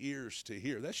 Give me ears to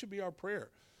hear. That should be our prayer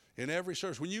in every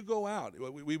service. When you go out,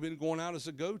 we've been going out as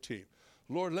a go team.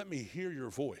 Lord, let me hear your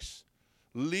voice.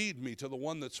 Lead me to the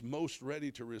one that's most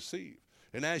ready to receive.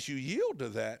 And as you yield to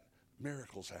that,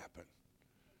 miracles happen.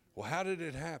 Well, how did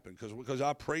it happen? Because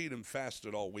I prayed and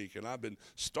fasted all week, and I've been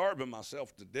starving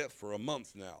myself to death for a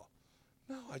month now.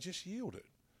 No, I just yielded.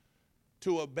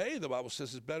 To obey, the Bible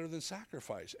says, is better than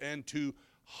sacrifice. And to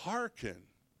hearken,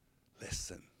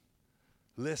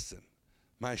 listen.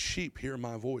 My sheep hear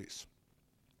my voice.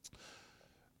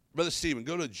 Brother Stephen,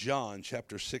 go to John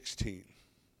chapter 16.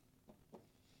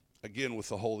 again with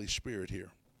the Holy Spirit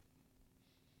here.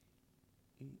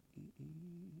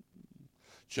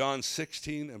 John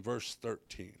 16 and verse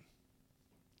 13.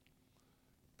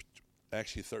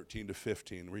 Actually 13 to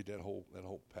 15. Read that whole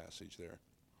passage there.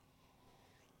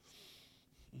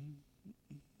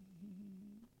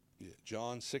 Yeah,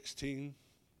 John 16,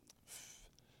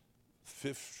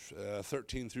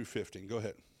 13 through 15. Go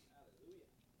ahead. Hallelujah.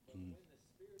 But when the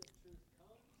Spirit of truth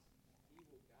comes, he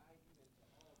will guide you into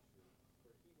all truth.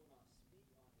 For he will not speak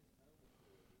on his own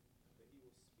authority, but he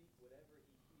will speak whatever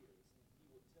he hears, and he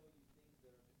will tell you things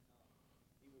that are to come.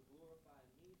 He will glorify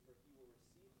me, for he will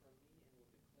receive from me and will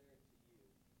declare it to you.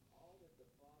 All that the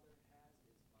Father has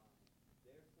is mine.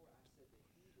 Therefore I said that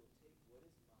he will take what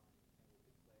is mine and will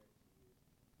declare it to you.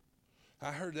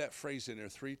 I heard that phrase in there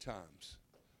 3 times.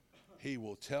 He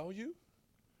will tell you,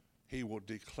 he will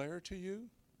declare to you,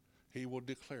 he will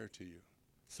declare to you.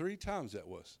 3 times that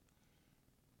was.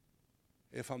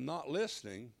 If I'm not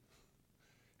listening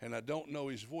and I don't know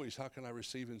his voice, how can I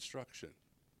receive instruction?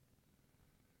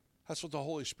 That's what the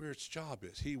Holy Spirit's job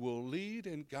is. He will lead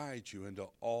and guide you into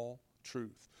all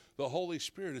truth. The Holy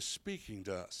Spirit is speaking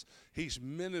to us. He's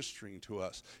ministering to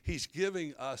us. He's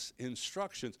giving us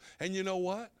instructions. And you know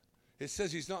what? It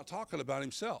says he's not talking about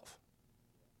himself.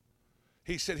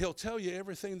 He said he'll tell you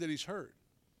everything that he's heard.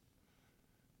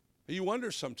 You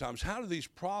wonder sometimes, how do these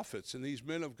prophets and these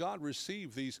men of God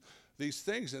receive these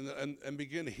things and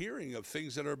begin hearing of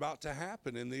things that are about to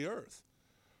happen in the earth?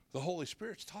 The Holy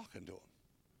Spirit's talking to them.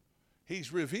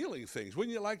 He's revealing things.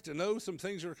 Wouldn't you like to know some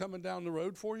things that are coming down the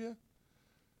road for you?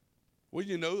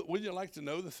 Wouldn't you like to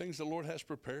know the things the Lord has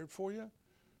prepared for you?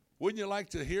 Wouldn't you like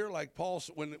to hear, like Paul,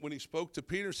 when he spoke to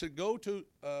Peter, said, go to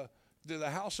the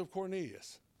house of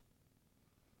Cornelius.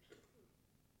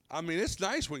 I mean, it's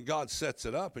nice when God sets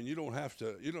it up and you don't have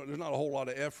to, there's not a whole lot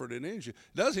of effort and energy.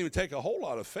 It doesn't even take a whole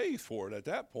lot of faith for it at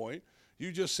that point.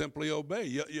 You just simply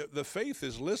obey. The faith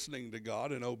is listening to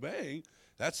God and obeying.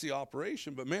 That's the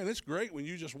operation. But man, it's great when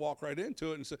you just walk right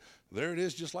into it and say, there it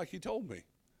is, just like he told me.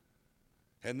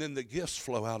 And then the gifts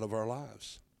flow out of our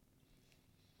lives.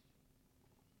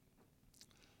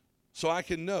 So I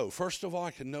can know. First of all,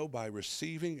 I can know by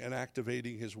receiving and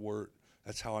activating his word.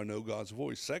 That's how I know God's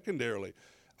voice. Secondarily,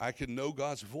 I can know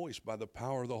God's voice by the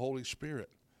power of the Holy Spirit.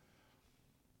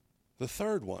 The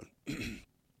third one,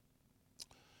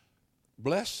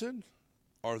 blessed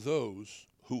are those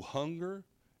who hunger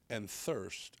and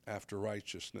thirst after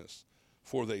righteousness,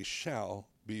 for they shall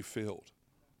be filled.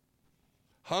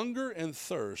 Hunger and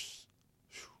thirst,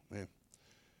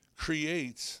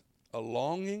 creates a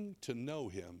longing to know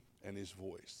him and his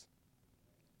voice.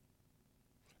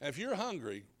 And if you're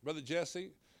hungry, Brother Jesse,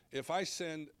 if I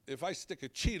stick a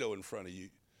Cheeto in front of you,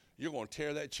 you're going to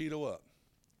tear that Cheeto up.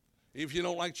 If you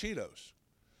don't like Cheetos.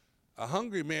 A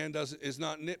hungry man is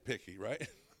not nitpicky, right?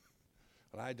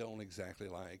 Well, I don't exactly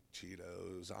like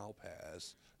Cheetos. I'll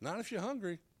pass. Not if you're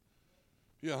hungry.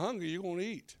 If you're hungry, you're going to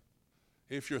eat.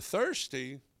 If you're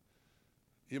thirsty,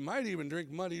 you might even drink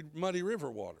muddy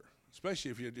river water,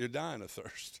 especially if you're dying of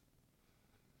thirst.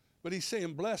 But he's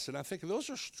saying blessed. I think those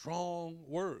are strong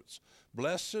words.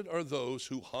 Blessed are those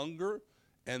who hunger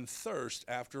and thirst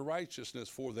after righteousness,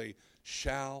 for they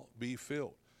shall be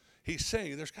filled. He's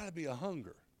saying there's got to be a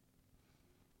hunger.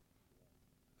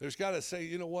 There's got to say,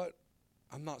 you know what?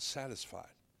 I'm not satisfied.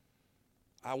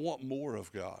 I want more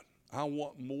of God. I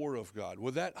want more of God.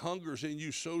 Well, that hunger's in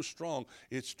you so strong,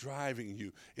 it's driving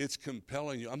you. It's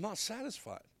compelling you. I'm not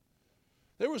satisfied.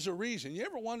 There was a reason. You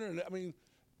ever wonder, I mean,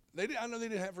 I know they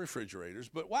didn't have refrigerators,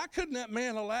 but why couldn't that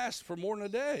manna last for more than a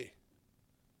day?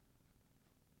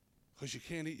 Because you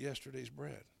can't eat yesterday's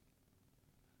bread.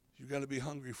 You've got to be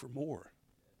hungry for more.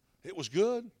 It was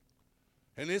good,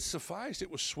 and it sufficed.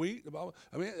 It was sweet.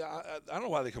 I mean, I don't know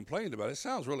why they complained about it. It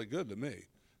sounds really good to me.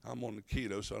 I'm on the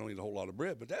keto, so I don't eat a whole lot of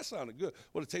bread, but that sounded good.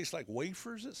 Well, it tastes like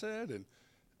wafers, it said, and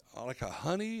like a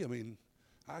honey. I mean,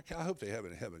 I hope they have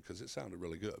it in heaven because it sounded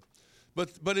really good.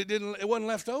 But it didn't. It wasn't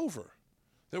left over.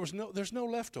 There's no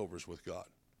leftovers with God.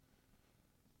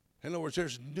 In other words,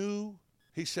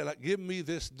 he said, give me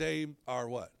this day our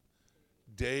what?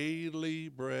 Daily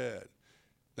bread.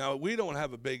 Now, we don't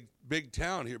have a big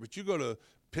town here, but you go to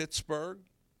Pittsburgh,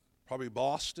 probably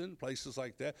Boston, places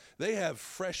like that. They have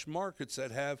fresh markets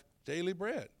that have daily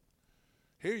bread.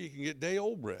 Here you can get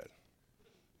day-old bread.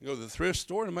 You go to the thrift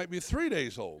store, and it might be 3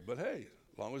 days old, but hey,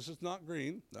 as long as it's not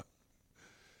green. No.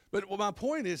 But my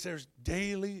point is there's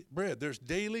daily bread. There's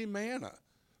daily manna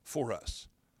for us.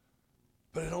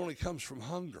 But it only comes from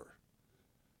hunger,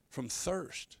 from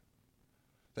thirst.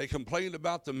 They complained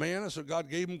about the manna, so God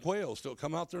gave them quails till it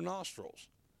come out their nostrils.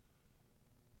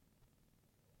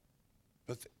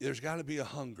 But there's got to be a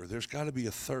hunger. There's got to be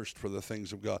a thirst for the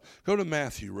things of God. Go to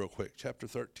Matthew real quick, chapter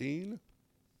 13.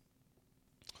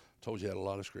 Told you I had a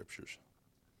lot of scriptures.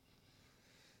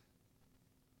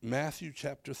 Matthew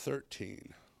chapter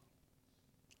 13.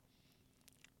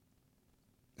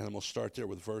 And I'm going to start there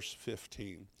with verse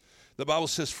 15. The Bible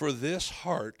says, for this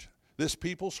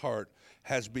people's heart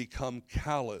has become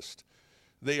calloused.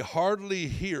 They hardly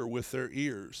hear with their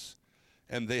ears,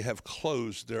 and they have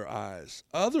closed their eyes.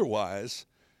 Otherwise,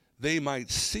 they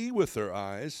might see with their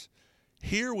eyes,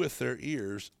 hear with their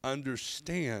ears,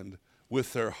 understand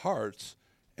with their hearts,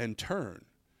 and turn,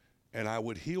 and I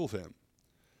would heal them.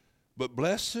 But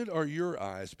blessed are your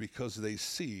eyes because they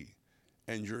see,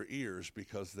 and your ears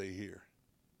because they hear.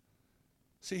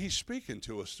 See, he's speaking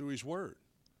to us through his word.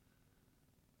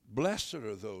 Blessed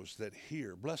are those that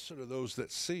hear. Blessed are those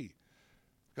that see.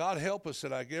 God help us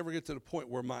that I ever get to the point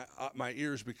where my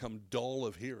ears become dull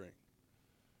of hearing.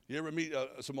 You ever meet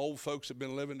some old folks that have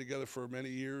been living together for many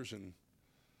years, and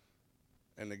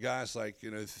the guy's like,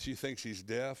 she thinks he's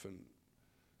deaf, and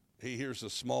he hears the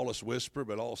smallest whisper,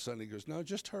 but all of a sudden he goes, no,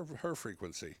 just her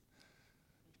frequency.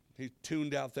 It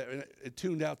tuned out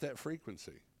that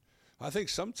frequency. I think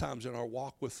sometimes in our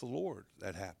walk with the Lord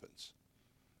that happens.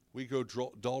 We go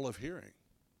dull of hearing.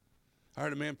 I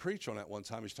heard a man preach on that one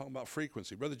time. He's talking about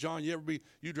frequency. Brother John,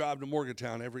 you drive to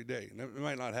Morgantown every day. And it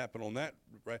might not happen on that,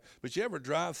 right? But you ever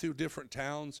drive through different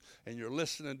towns and you're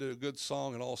listening to a good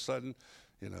song and all of a sudden,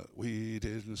 we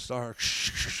didn't start,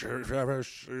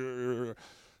 and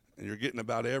you're getting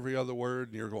about every other word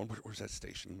and you're going, where's that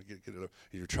station? Let me get it up.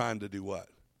 And you're trying to do what?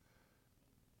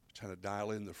 Trying to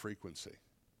dial in the frequency.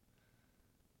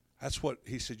 That's what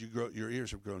he said. Your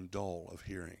ears have grown dull of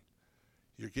hearing.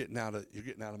 You're getting out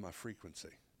of my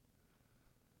frequency.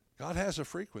 God has a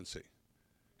frequency.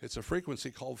 It's a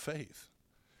frequency called faith.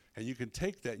 And you can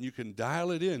take that and you can dial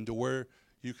it in to where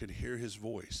you can hear his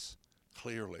voice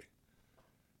clearly.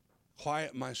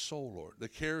 Quiet my soul, Lord. The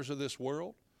cares of this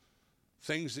world,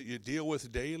 things that you deal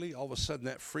with daily, all of a sudden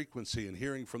that frequency and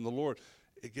hearing from the Lord,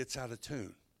 it gets out of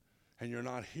tune. And you're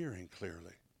not hearing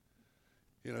clearly.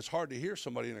 It's hard to hear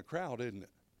somebody in a crowd, isn't it?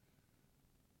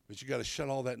 But you got to shut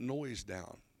all that noise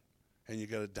down. And you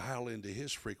got to dial into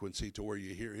his frequency to where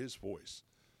you hear his voice.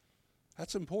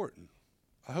 That's important.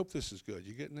 I hope this is good.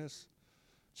 You getting this?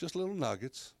 Just little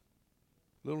nuggets.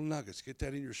 Little nuggets. Get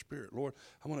that in your spirit. Lord,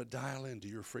 I want to dial into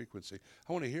your frequency.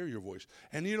 I want to hear your voice.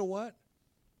 And you know what?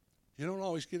 You don't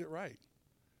always get it right.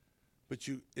 But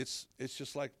it's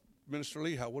just like Minister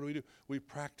Lehi. What do? We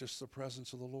practice the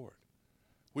presence of the Lord.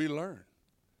 We learn.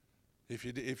 If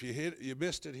you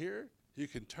missed it here, you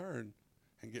can turn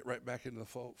and get right back into the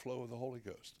flow of the Holy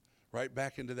Ghost, right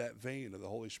back into that vein of the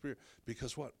Holy Spirit.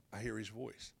 Because what? I hear his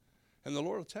voice. And the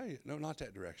Lord will tell you, no, not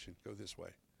that direction. Go this way.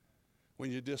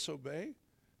 When you disobey,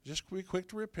 just be quick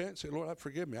to repent. Say, Lord,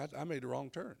 forgive me. I made the wrong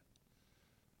turn.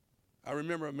 I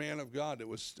remember a man of God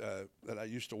that I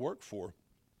used to work for.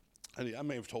 And I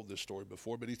may have told this story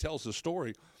before, but he tells the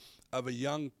story of a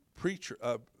young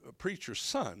preacher's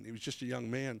son. He was just a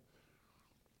young man,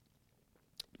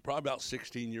 probably about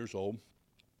 16 years old,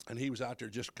 and he was out there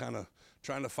just kind of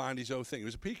trying to find his own thing. He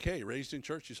was a PK, raised in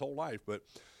church his whole life, but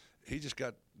he just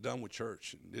got done with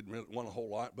church and didn't really want a whole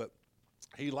lot, but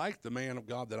he liked the man of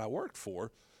God that I worked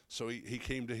for, so he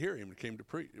came to hear him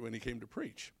when he came to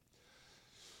preach.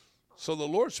 So the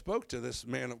Lord spoke to this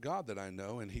man of God that I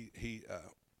know, and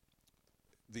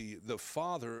the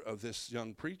father of this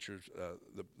young preacher,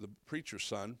 the preacher's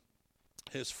son,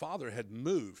 his father had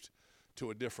moved to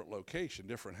a different location,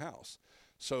 different house.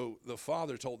 So the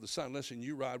father told the son, listen,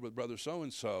 you ride with brother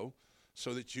so-and-so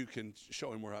so that you can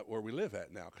show him where we live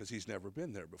at now, because he's never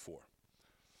been there before.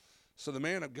 So the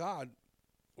man of God,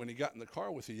 when he got in the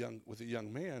car with a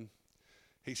young man,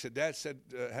 he said, Dad said,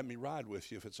 have me ride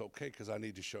with you if it's okay, because I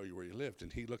need to show you where you lived.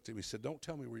 And he looked at me and said, don't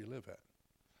tell me where you live at.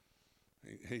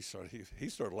 He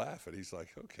started laughing. He's like,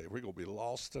 okay, we're going to be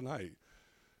lost tonight.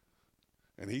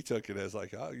 And he took it as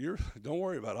like, don't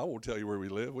worry about it. I won't tell you where we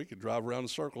live. We could drive around in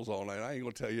circles all night. I ain't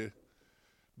going to tell you.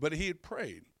 But he had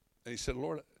prayed. And he said,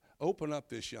 Lord, open up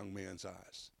this young man's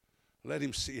eyes. Let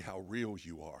him see how real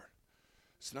you are.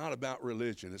 It's not about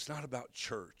religion. It's not about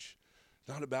church. It's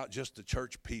not about just the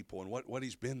church people and what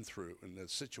he's been through and the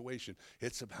situation.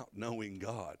 It's about knowing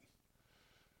God.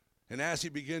 And as he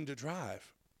began to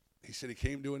drive, he said he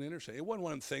came to an intersection. It wasn't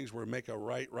one of them things where make a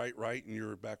right, and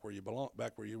you're back where you belong,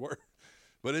 back where you were.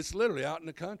 But it's literally out in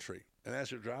the country. And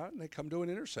as they're driving, they come to an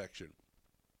intersection.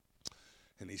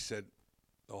 And he said,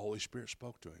 the Holy Spirit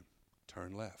spoke to him,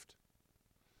 turn left.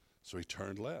 So he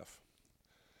turned left.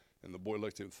 And the boy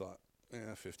looked at him and thought,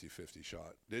 50-50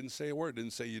 shot. Didn't say a word.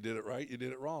 Didn't say you did it right, you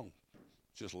did it wrong.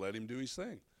 Just let him do his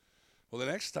thing. Well,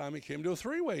 the next time he came to a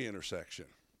three-way intersection.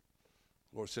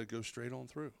 The Lord said, go straight on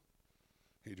through.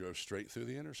 He drove straight through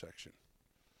the intersection.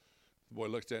 The boy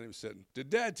looked at him and said, did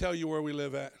Dad tell you where we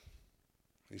live at?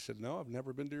 He said, no, I've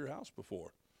never been to your house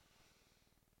before.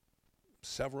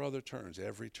 Several other turns,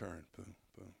 every turn, boom,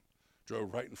 boom.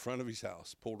 Drove right in front of his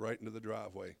house, pulled right into the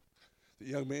driveway. The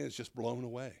young man is just blown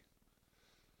away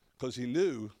because he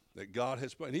knew that God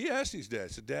had spoken. He asked his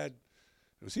dad, said, Dad,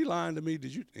 was he lying to me?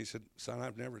 Did you? He said, son,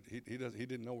 I've never, he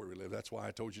didn't know where we live. That's why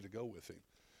I told you to go with him.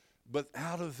 But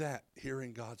out of that,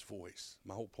 hearing God's voice,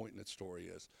 my whole point in that story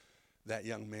is that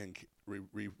young man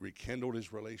rekindled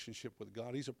his relationship with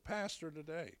God. He's a pastor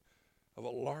today of a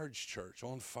large church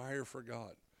on fire for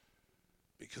God.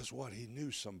 Because what? He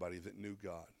knew somebody that knew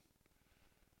God.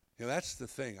 You know, that's the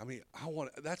thing. I mean,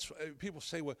 that's, people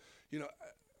say, well, you know,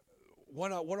 what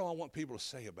do I want people to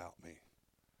say about me?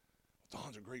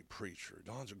 Don's a great preacher.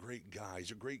 Don's a great guy.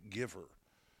 He's a great giver.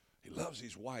 He loves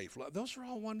his wife. Those are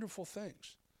all wonderful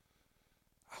things.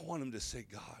 I want him to say,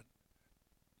 God,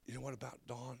 you know what about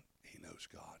Don? He knows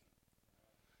God.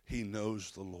 He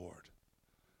knows the Lord.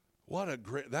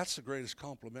 That's the greatest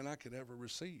compliment I could ever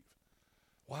receive.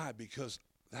 Why? Because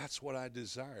that's what I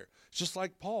desire. It's just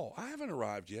like Paul. I haven't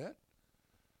arrived yet.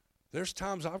 There's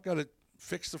times I've got to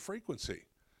fix the frequency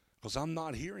because I'm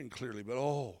not hearing clearly, but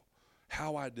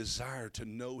how I desire to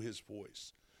know his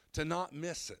voice, to not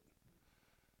miss it,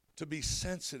 to be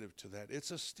sensitive to that.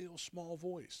 It's a still small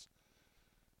voice.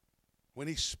 When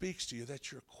he speaks to you,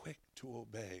 that you're quick to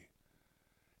obey.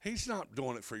 He's not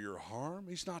doing it for your harm.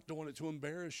 He's not doing it to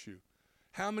embarrass you.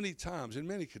 How many times, and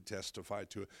many could testify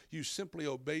to it, you simply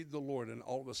obeyed the Lord and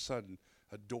all of a sudden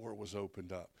a door was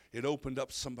opened up. It opened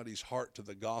up somebody's heart to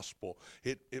the gospel.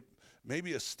 It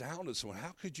maybe astounded someone.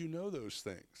 How could you know those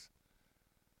things?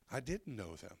 I didn't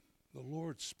know them. The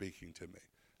Lord's speaking to me.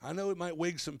 I know it might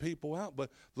wig some people out, but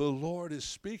the Lord is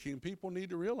speaking. People need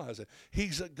to realize that.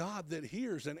 He's a God that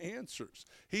hears and answers.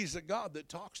 He's a God that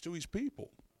talks to his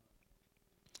people.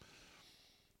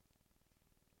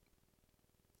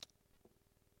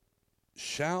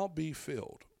 Shall be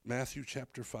filled. Matthew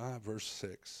chapter 5, verse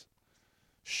 6.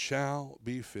 Shall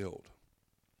be filled.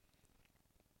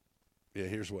 Yeah,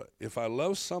 here's what. If I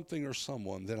love something or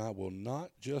someone, then I will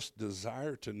not just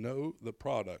desire to know the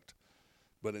product,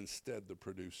 but instead the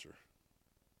producer.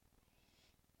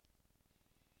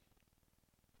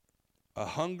 A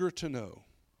hunger to know.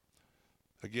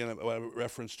 Again, I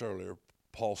referenced earlier,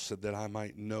 Paul said that I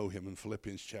might know him in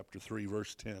Philippians chapter 3,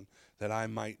 verse 10, that I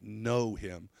might know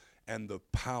him and the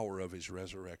power of his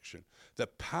resurrection. The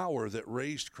power that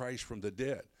raised Christ from the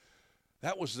dead.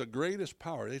 That was the greatest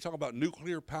power. They talk about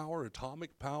nuclear power,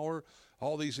 atomic power,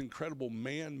 all these incredible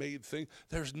man-made things.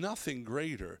 There's nothing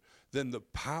greater than the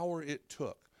power it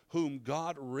took, whom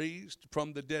God raised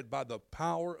from the dead by the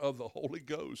power of the Holy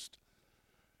Ghost.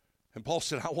 And Paul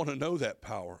said, I want to know that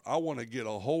power. I want to get a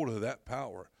hold of that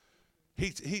power.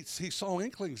 He saw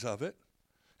inklings of it.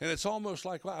 And it's almost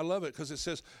like, I love it because it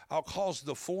says, I'll cause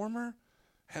the former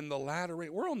and the latter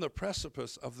rain. We're on the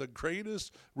precipice of the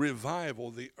greatest revival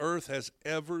the earth has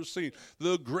ever seen.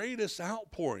 The greatest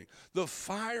outpouring, the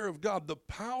fire of God, the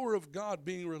power of God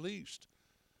being released.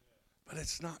 But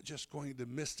it's not just going to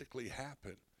mystically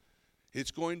happen.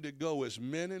 It's going to go as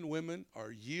men and women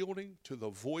are yielding to the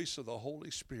voice of the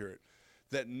Holy Spirit,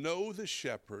 that know the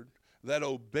shepherd, that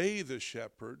obey the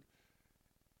shepherd,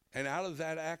 and out of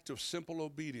that act of simple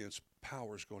obedience,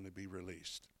 power is going to be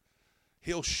released.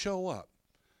 He'll show up.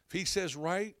 If he says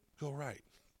right, go right.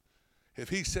 If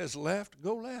he says left,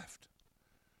 go left.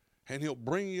 And he'll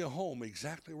bring you home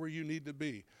exactly where you need to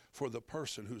be for the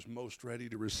person who's most ready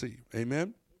to receive.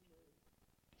 Amen?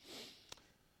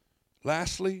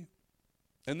 Lastly,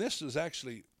 and this is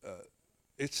actually,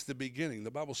 it's the beginning.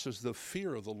 The Bible says the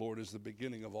fear of the Lord is the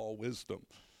beginning of all wisdom.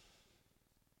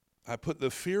 I put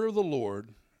the fear of the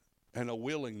Lord and a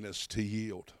willingness to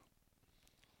yield.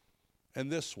 And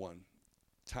this one,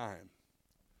 time.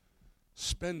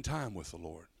 Spend time with the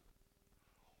Lord.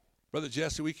 Brother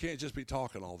Jesse, we can't just be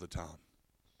talking all the time.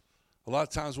 A lot of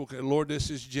times we'll say, Lord, this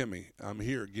is Jimmy. I'm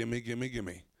here. Gimme, gimme,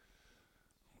 gimme.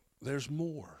 There's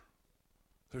more.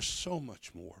 There's so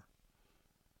much more.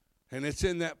 And it's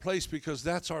in that place because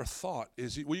that's our thought.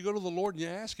 Well, you go to the Lord and you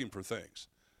ask him for things.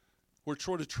 We're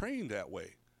sort of trained that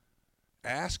way.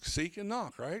 Ask, seek, and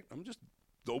knock, right? I'm just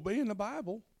obeying the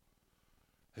Bible.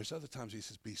 There's other times he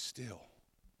says, be still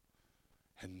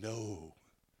and know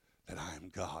that I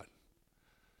am God.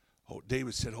 Oh,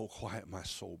 David said, oh, quiet my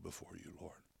soul before you,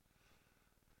 Lord.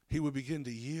 He would begin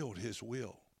to yield his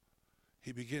will.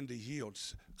 He began to yield.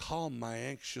 Calm my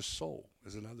anxious soul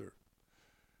is another.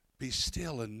 Be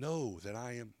still and know that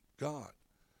I am God.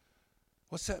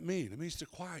 What's that mean? It means to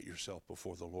quiet yourself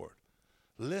before the Lord.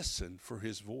 Listen for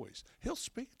his voice. He'll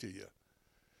speak to you.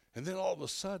 And then all of a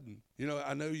sudden,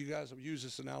 I know you guys have used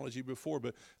this analogy before,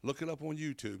 but look it up on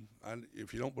YouTube.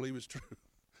 If you don't believe it's true,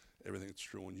 everything that's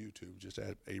true on YouTube, just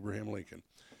add Abraham Lincoln.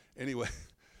 Anyway,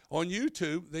 on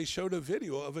YouTube, they showed a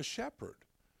video of a shepherd.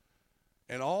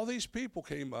 And all these people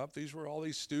came up. These were all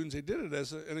these students. They did it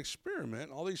as an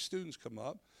experiment. All these students come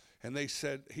up, and they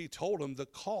said, he told them the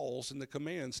calls and the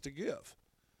commands to give.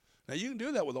 Now, you can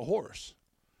do that with a horse.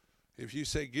 If you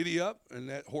say, giddy up, and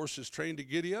that horse is trained to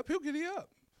giddy up, he'll giddy up.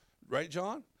 Right,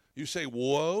 John? You say,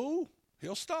 whoa,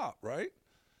 he'll stop, right?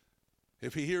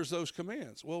 If he hears those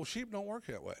commands. Well, sheep don't work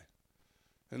that way.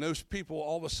 And those people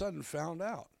all of a sudden found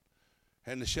out.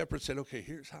 And the shepherd said, okay,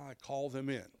 here's how I call them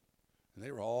in. And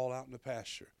they were all out in the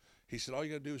pasture. He said, all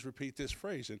you got to do is repeat this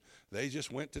phrase. And they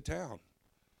just went to town.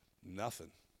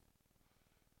 Nothing.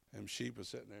 And sheep was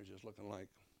sitting there just looking like,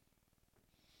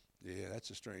 yeah, that's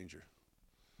a stranger.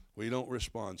 We don't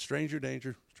respond. Stranger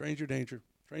danger, stranger danger,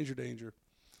 stranger danger.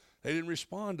 They didn't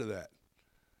respond to that.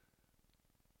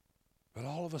 But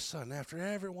all of a sudden, after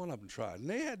every one of them tried, and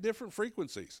they had different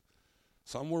frequencies.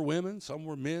 Some were women, some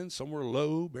were men, some were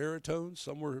low baritones,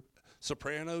 some were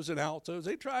sopranos and altos.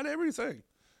 They tried everything.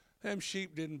 Them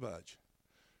sheep didn't budge.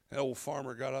 That old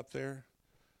farmer got up there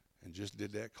and just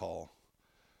did that call.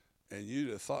 And you'd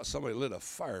have thought somebody lit a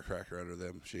firecracker under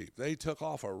them sheep. They took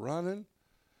off a running,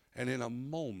 and in a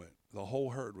moment, the whole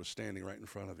herd was standing right in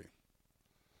front of him.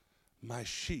 My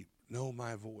sheep know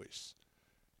my voice,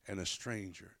 and a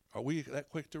stranger. Are we that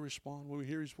quick to respond when we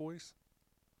hear his voice?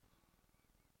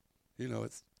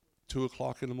 It's 2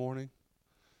 o'clock in the morning.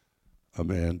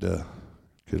 Amanda,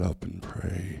 get up and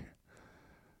pray.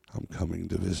 I'm coming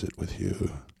to visit with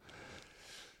you.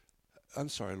 I'm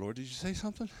sorry, Lord, did you say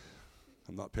something?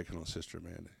 I'm not picking on Sister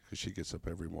Amanda because she gets up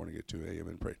every morning at 2 a.m.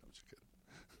 and prays. No, just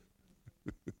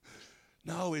kidding.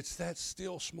 No, it's that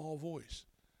still small voice.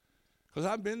 Because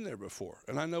I've been there before,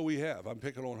 and I know we have. I'm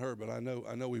picking on her, but I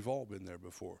know we've all been there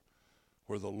before,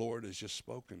 where the Lord has just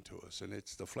spoken to us, and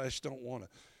it's the flesh don't want to.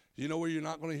 You know where you're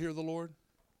not going to hear the Lord?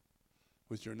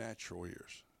 With your natural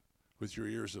ears, with your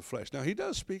ears of flesh. Now, he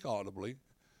does speak audibly.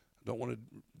 I don't want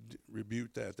to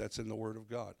rebuke that. That's in the Word of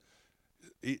God.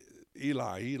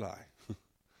 Eli.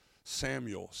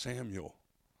 Samuel.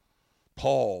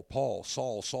 Paul,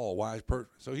 Saul, wise person.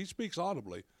 So he speaks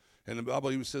audibly. And the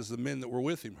Bible even says the men that were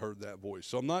with him heard that voice.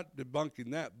 So I'm not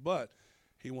debunking that, but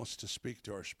he wants to speak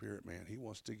to our spirit, man. He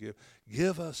wants to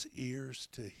give us ears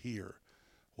to hear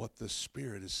what the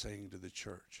Spirit is saying to the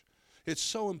church. It's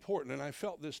so important, and I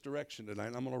felt this direction tonight,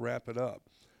 and I'm going to wrap it up.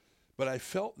 But I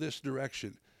felt this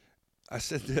direction. I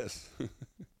said this.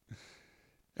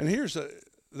 And here's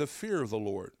the fear of the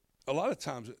Lord. A lot of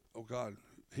times, oh God,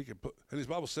 he can put, and his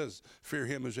Bible says, fear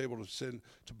him is able to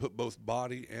put both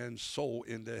body and soul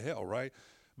into hell, right?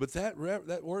 But that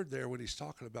word there, when he's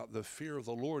talking about the fear of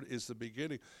the Lord, is the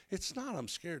beginning. It's not I'm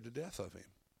scared to death of him.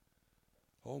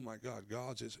 Oh my God,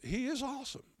 he is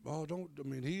awesome.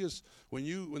 He is,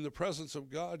 when the presence of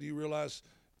God, you realize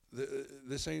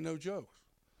this ain't no joke.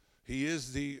 He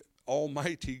is the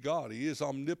Almighty God. He is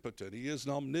omnipotent. He is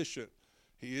omniscient.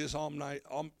 He is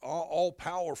all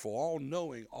powerful, all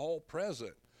knowing, all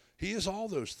present. He is all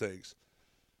those things.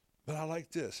 But I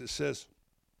like this. It says,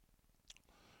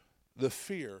 the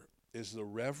fear is the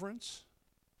reverence.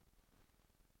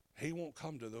 He won't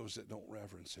come to those that don't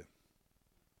reverence him.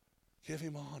 Give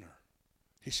him honor.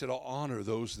 He said, I'll honor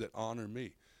those that honor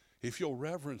me. If you'll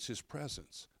reverence his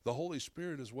presence, the Holy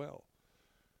Spirit as well.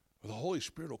 The Holy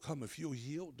Spirit will come if you'll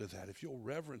yield to that. If you'll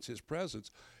reverence his presence,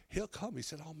 he'll come. He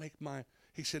said, I'll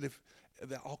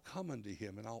come unto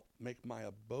him and I'll make my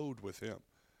abode with him.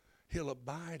 He'll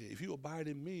abide. If you abide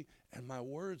in me and my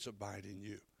words abide in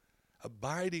you.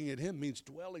 Abiding in him means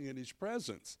dwelling in his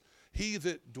presence. He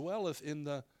that dwelleth in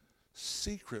the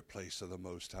secret place of the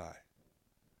Most High.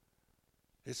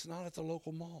 It's not at the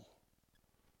local mall.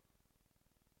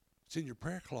 It's in your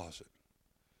prayer closet.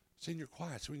 It's in your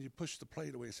quiet. It's when you push the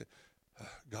plate away and say,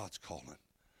 God's calling.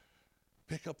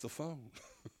 Pick up the phone.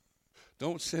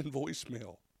 Don't send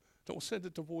voicemail. Don't send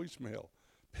it to voicemail.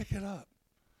 Pick it up.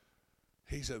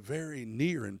 He's a very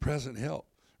near and present help.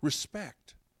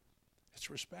 Respect. It's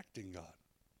respecting God.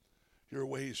 Your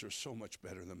ways are so much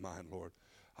better than mine, Lord.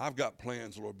 I've got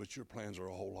plans, Lord, but your plans are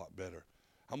a whole lot better.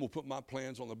 I'm going to put my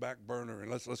plans on the back burner, and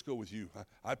let's go with you.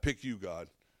 I pick you, God.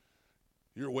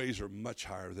 Your ways are much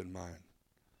higher than mine.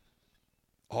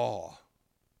 Awe.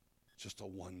 Just a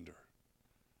wonder.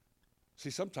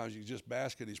 See, sometimes you just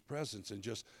bask in his presence and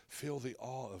just feel the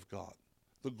awe of God,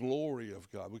 The glory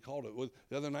of God. We called it,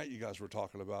 the other night you guys were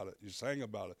talking about it. You sang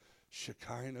about it.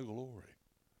 Shekinah glory.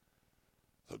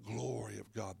 The glory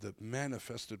of God, the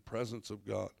manifested presence of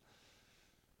God.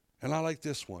 And I like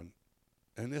this one.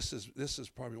 And this is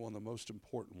probably one of the most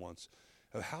important ones.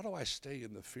 How do I stay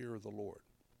in the fear of the Lord?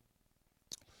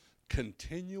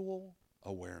 Continual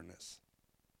awareness.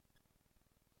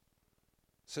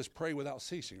 It says pray without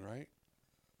ceasing, right?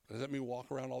 Does that mean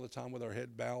walk around all the time with our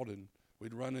head bowed and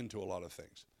we'd run into a lot of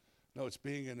things? No, it's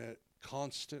being in a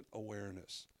constant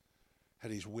awareness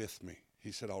that he's with me.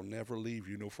 He said, I'll never leave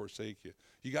you nor forsake you.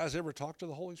 You guys ever talk to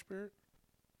the Holy Spirit?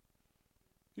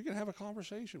 You can have a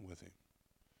conversation with him.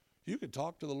 You can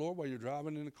talk to the Lord while you're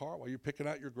driving in the car, while you're picking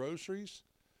out your groceries.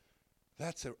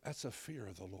 That's a fear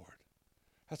of the Lord.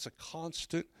 That's a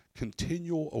constant,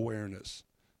 continual awareness.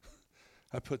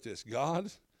 I put this,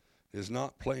 God is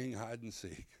not playing hide and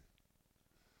seek.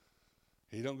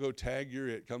 He don't go tag, you're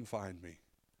it, come find me.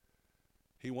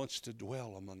 He wants to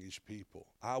dwell among his people.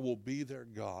 I will be their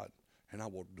God, and I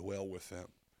will dwell with them.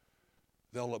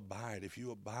 They'll abide. If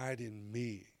you abide in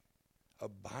me,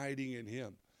 abiding in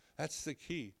him, that's the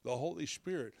key. The Holy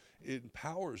Spirit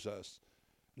empowers us,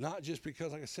 not just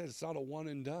because, like I said, it's not a one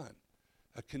and done.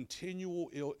 A continual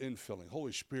infilling.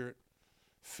 Holy Spirit,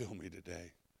 fill me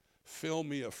today. Fill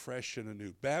me afresh and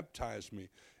anew. Baptize me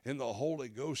in the Holy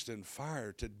Ghost and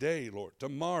fire today, Lord,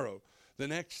 tomorrow, the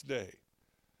next day,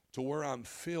 to where I'm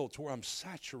filled, to where I'm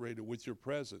saturated with your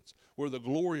presence, where the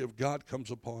glory of God comes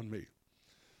upon me.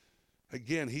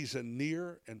 Again, he's a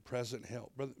near and present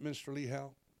help. Brother Minister Lee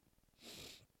Howe.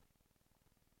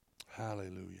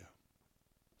 Hallelujah.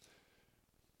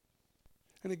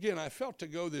 And again, I felt to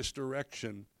go this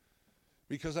direction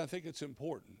because I think it's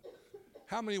important.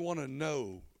 How many want to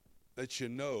know that you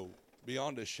know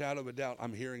beyond a shadow of a doubt,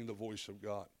 I'm hearing the voice of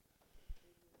God?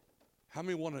 How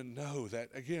many want to know that?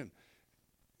 Again,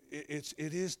 it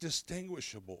is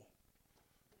distinguishable.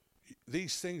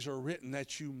 These things are written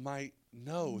that you might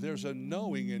know. There's a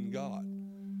knowing in God.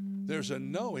 There's a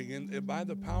knowing by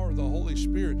the power of the Holy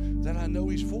Spirit that I know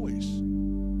his voice.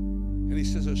 And he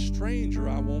says, a stranger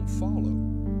I won't follow.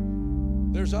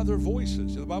 There's other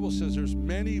voices. The Bible says there's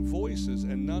many voices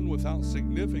and none without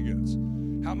significance.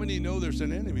 How many know there's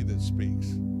an enemy that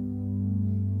speaks?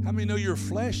 How many know your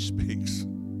flesh speaks?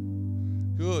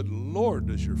 Good Lord,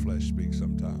 does your flesh speak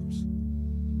sometimes.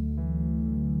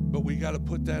 But we got to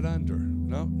put that under.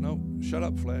 No, shut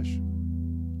up, flesh.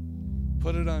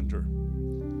 Put it under.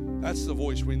 That's the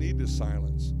voice we need to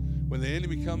silence. When the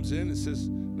enemy comes in and says,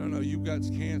 no, you've got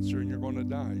cancer and you're going to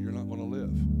die. You're not going to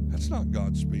live. That's not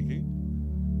God speaking.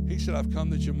 He said, I've come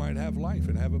that you might have life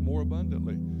and have it more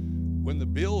abundantly. When the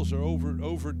bills are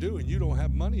overdue and you don't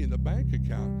have money in the bank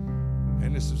account,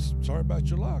 and this is, sorry about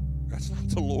your luck, that's not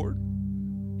the Lord.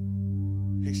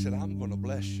 He said, I'm going to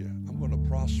bless you. I'm going to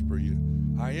prosper you.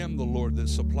 I am the Lord that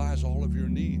supplies all of your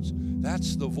needs.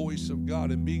 That's the voice of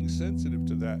God, and being sensitive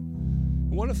to that.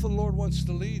 And what if the Lord wants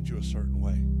to lead you a certain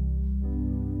way?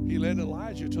 He led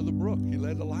Elijah to the brook. He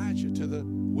led Elijah to the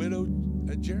widow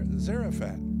at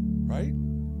Zarephath, right?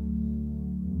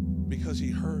 Because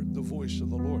he heard the voice of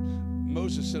the Lord.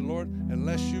 Moses said, Lord,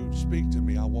 unless you speak to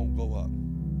me, I won't go up.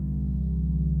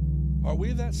 Are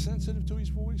we that sensitive to his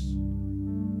voice?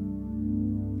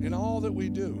 In all that we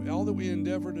do, all that we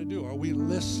endeavor to do, are we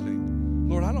listening?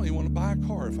 Lord, I don't even want to buy a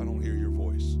car if I don't hear your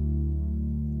voice.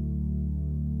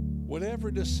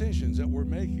 Whatever decisions that we're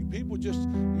making, people just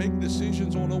make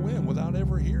decisions on a whim without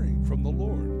ever hearing from the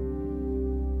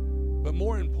Lord. But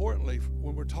more importantly,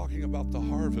 when we're talking about the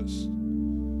harvest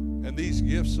and these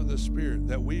gifts of the Spirit,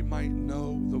 that we might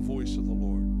know the voice of the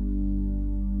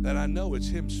Lord, that I know it's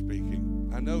him speaking.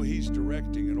 I know he's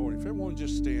directing and ordering. If everyone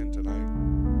just stand tonight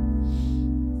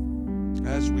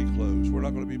as we close. We're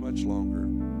not going to be much longer.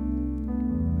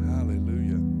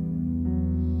 Hallelujah.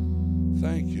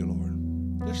 Thank you,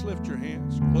 Lord. Just lift your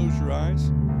hands, close your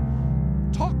eyes,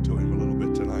 talk to him a little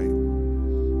bit tonight.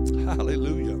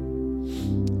 Hallelujah.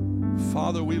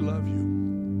 Father, we love you.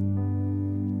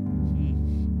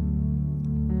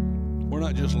 We're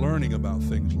not just learning about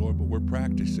things, Lord, but we're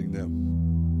practicing them.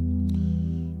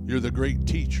 You're the great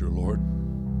teacher, Lord.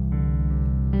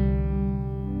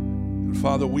 And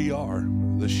Father, we are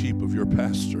the sheep of your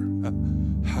pasture.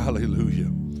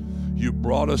 Hallelujah. You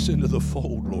brought us into the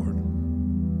fold, Lord.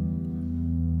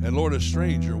 And Lord, a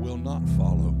stranger will not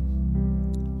follow.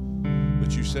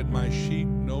 But you said, my sheep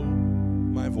know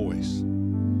my voice.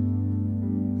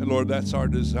 And Lord, that's our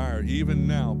desire, even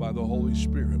now by the Holy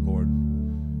Spirit, Lord.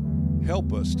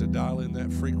 Help us to dial in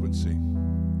that frequency.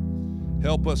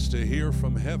 Help us to hear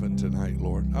from heaven tonight,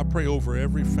 Lord. I pray over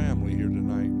every family here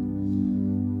tonight.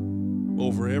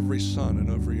 over every son and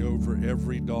over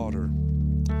every daughter,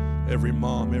 every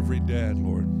mom, every dad,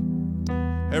 Lord.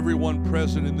 Everyone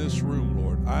present in this room,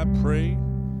 Lord. I pray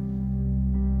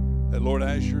that, Lord,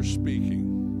 as you're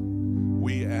speaking,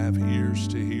 we have ears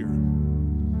to hear.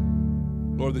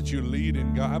 Lord, that you lead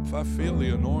and guide. I feel the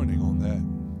anointing on that.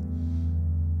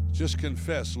 Just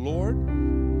confess, Lord,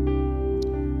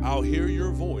 I'll hear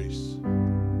your voice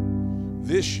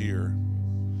this year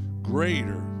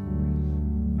greater,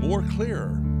 more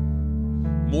clearer,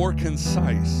 more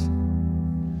concise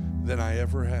than I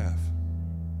ever have.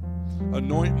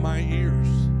 Anoint my ears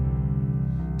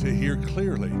to hear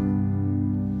clearly.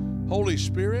 Holy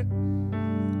Spirit,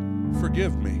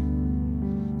 forgive me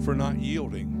for not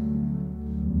yielding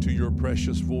to your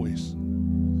precious voice.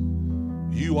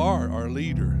 You are our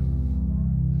leader,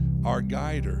 our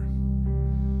guider.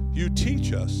 You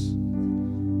teach us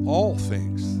all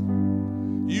things.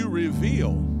 You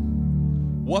reveal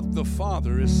what the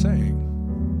Father is saying,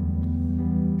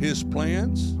 His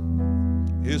plans,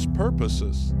 His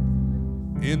purposes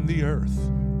in the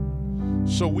earth.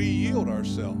 So we yield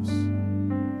ourselves.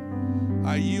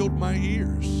 I yield my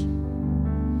ears.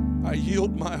 I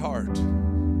yield my heart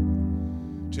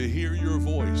to hear your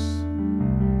voice.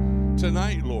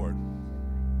 Tonight, Lord,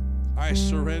 I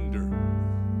surrender.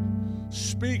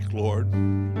 Speak, Lord,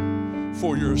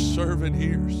 for your servant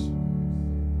hears.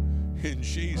 In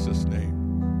Jesus' name.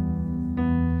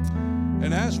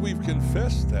 And as we've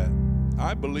confessed that,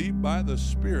 I believe by the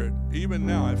Spirit, even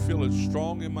now I feel it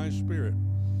strong in my spirit.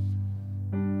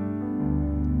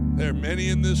 There are many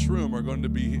in this room are going to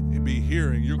be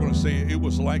hearing. You're going to say it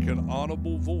was like an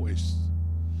audible voice.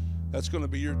 That's going to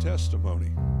be your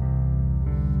testimony.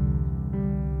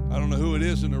 I don't know who it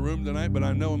is in the room tonight, but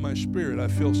I know in my spirit, I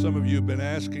feel some of you have been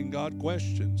asking God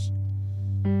questions.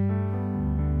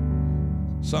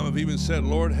 Some have even said,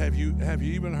 Lord, have you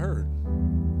even heard?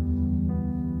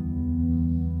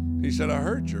 He said, I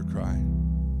heard your cry,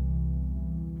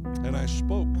 and I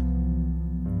spoke.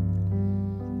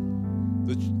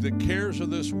 The cares of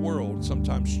this world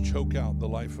sometimes choke out the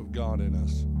life of God in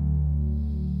us.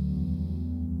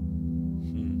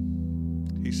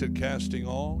 He said, casting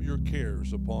all your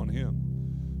cares upon him,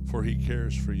 for he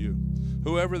cares for you.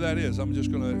 Whoever that is, I'm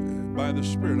just going to, by the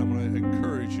Spirit, I'm going to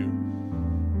encourage you,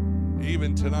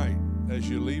 even tonight, as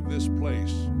you leave this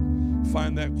place,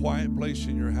 find that quiet place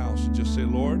in your house and just say,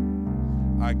 Lord,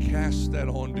 I cast that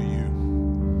onto you.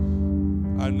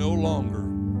 I no longer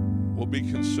will be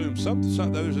consumed.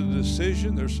 There's a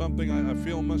decision. There's something I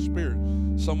feel in my spirit.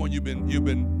 Someone you've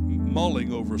been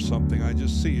mulling over something. I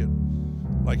just see it,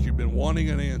 like you've been wanting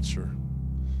an answer.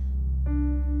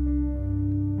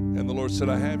 And the Lord said,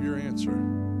 I have your answer.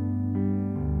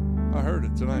 I heard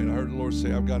it tonight. I heard the Lord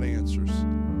say, I've got answers.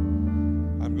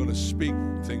 I'm going to speak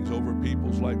things over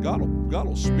people's life. God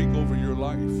will speak over your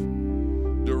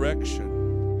life. Direction.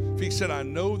 If he said, I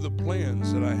know the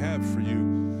plans that I have for you,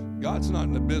 God's not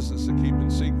in the business of keeping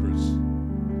secrets.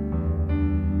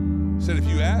 He said, if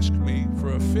you ask me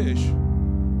for a fish,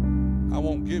 I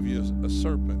won't give you a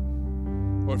serpent.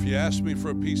 Or if you ask me for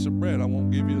a piece of bread, I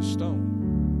won't give you a stone.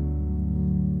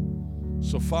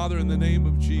 So, Father, in the name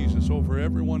of Jesus, over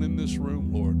everyone in this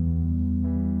room, Lord,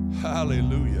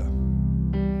 hallelujah.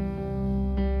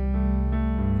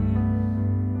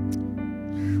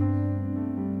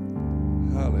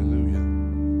 Hallelujah.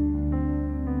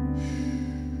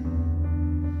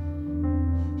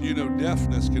 You know,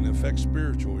 deafness can affect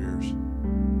spiritual ears.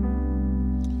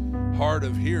 Hard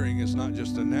of hearing is not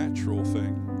just a natural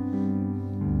thing.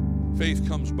 Faith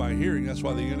comes by hearing. That's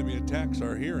why the enemy attacks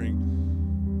our hearing.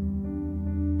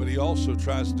 But he also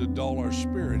tries to dull our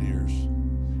spirit ears.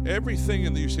 Everything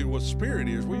in the, you say, well, spirit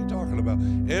ears, what are you talking about?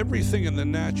 Everything in the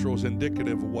natural is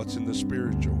indicative of what's in the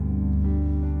spiritual.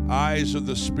 Eyes of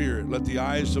the Spirit, let the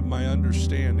eyes of my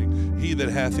understanding, he that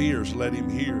hath ears, let him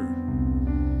hear.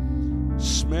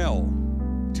 Smell,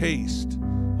 taste.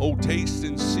 Oh, taste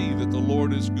and see that the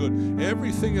Lord is good.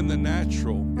 Everything in the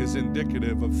natural is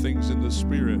indicative of things in the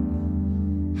Spirit.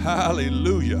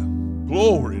 Hallelujah.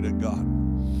 Glory to God.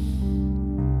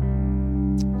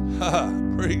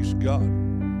 Praise God.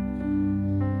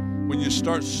 When you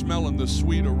start smelling the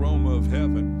sweet aroma of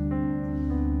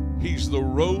heaven, he's the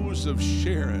rose of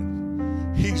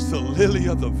Sharon. He's the lily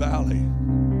of the valley.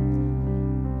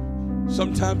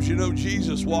 Sometimes, you know,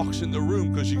 Jesus walks in the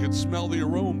room because you can smell the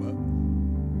aroma.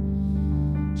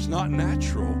 It's not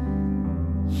natural.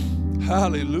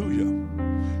 Hallelujah.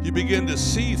 You begin to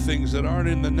see things that aren't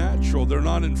in the natural. They're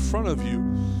not in front of you.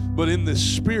 But in the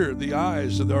Spirit, the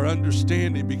eyes of our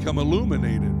understanding become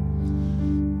illuminated.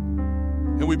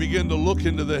 And we begin to look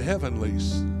into the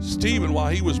heavenlies. Stephen, while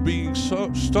he was being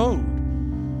stoned,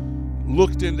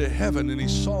 looked into heaven and he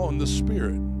saw in the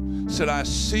Spirit, said, I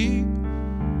see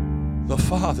the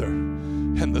Father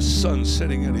and the Son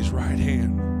sitting at his right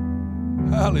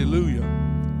hand. Hallelujah.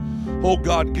 Oh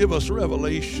God, give us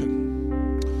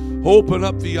revelation. Open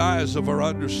up the eyes of our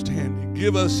understanding.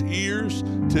 Give us ears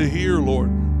to hear, Lord.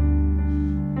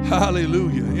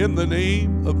 Hallelujah. In the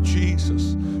name of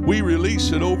Jesus, we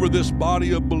release it over this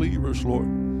body of believers, Lord.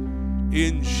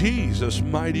 In Jesus'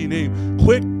 mighty name.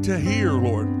 Quick to hear,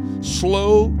 Lord.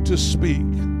 Slow to speak.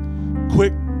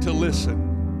 Quick to listen.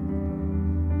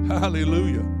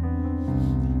 Hallelujah.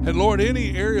 And Lord,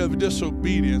 any area of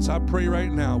disobedience, I pray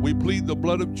right now, we plead the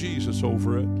blood of Jesus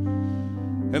over it.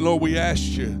 And Lord, we ask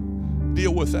you,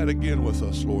 deal with that again with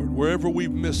us, Lord. Wherever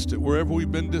we've missed it, wherever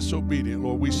we've been disobedient,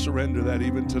 Lord, we surrender that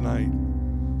even tonight.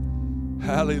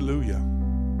 Hallelujah.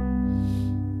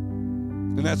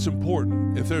 And that's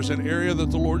important. If there's an area that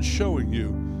the Lord's showing you,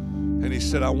 and he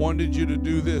said, I wanted you to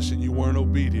do this, and you weren't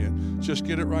obedient, just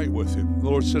get it right with him. The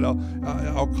Lord said,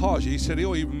 I'll cause you. He said,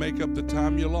 he'll even make up the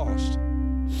time you lost.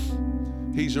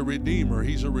 He's a redeemer.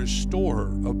 He's a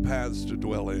restorer of paths to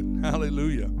dwell in.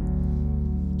 Hallelujah.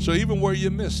 So even where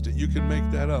you missed it, you can make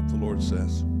that up, the Lord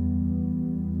says.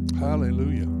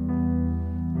 Hallelujah.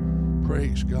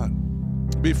 Praise God.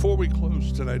 Before we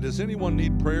close tonight, does anyone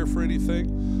need prayer for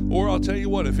anything? Or I'll tell you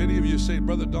what, if any of you say,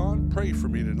 Brother Don, pray for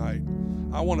me tonight.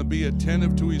 I want to be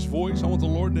attentive to his voice. I want the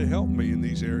Lord to help me in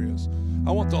these areas.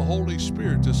 I want the Holy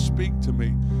Spirit to speak to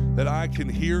me that I can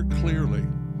hear clearly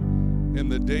in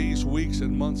the days, weeks,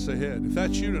 and months ahead. If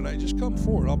that's you tonight, just come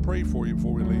forward. I'll pray for you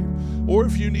before we leave. Or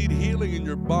if you need healing in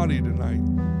your body tonight,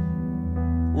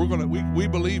 we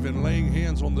believe in laying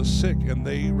hands on the sick and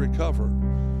they recover.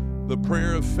 The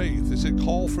prayer of faith. Is it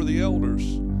call for the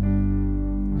elders?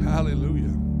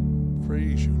 Hallelujah.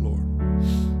 Praise you, Lord.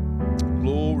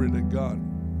 Glory to God.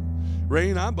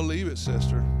 Rain, I believe it,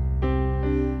 sister.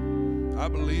 I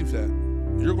believe that.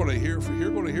 You're going to hear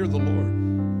the Lord.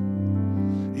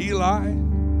 Eli.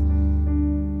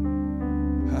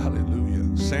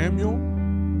 Hallelujah. Samuel.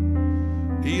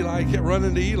 Eli kept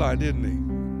running to Eli, didn't he?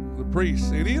 The priest.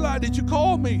 Saying, Eli, did you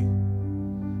call me?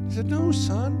 He said, no,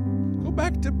 son. Go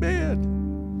back to bed.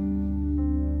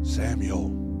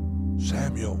 Samuel.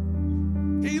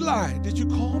 Eli, did you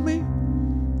call me?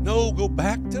 No, go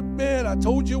back to bed. I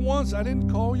told you once I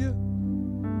didn't call you.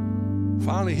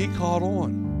 Finally, he caught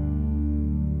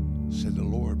on. Said the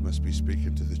Lord must be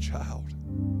speaking to the child.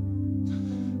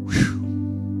 Whew.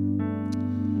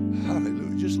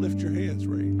 Hallelujah. Just lift your hands,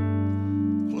 Ray.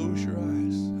 Close your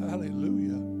eyes.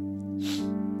 Hallelujah.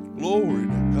 Glory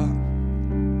to God.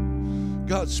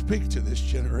 God, speak to this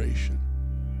generation.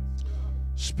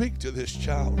 Speak to this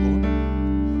child, Lord.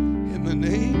 In the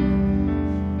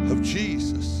name of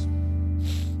Jesus.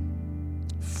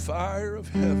 Fire of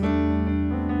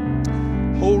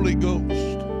heaven. Holy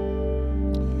Ghost.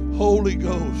 Holy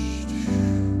Ghost.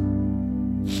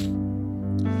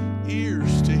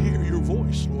 Ears to hear your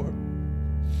voice, Lord.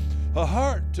 A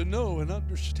heart to know and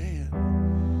understand.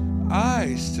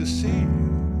 Eyes to see.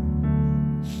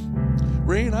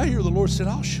 Rain, I hear the Lord said,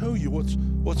 I'll show you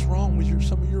what's wrong with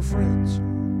some of your friends.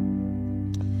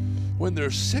 When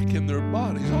they're sick in their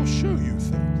bodies, I'll show you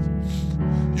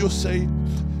things. You'll say,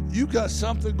 you got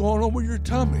something going on with your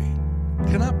tummy.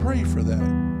 Can I pray for that?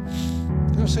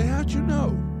 You'll say, how'd you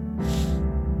know?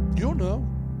 You'll know.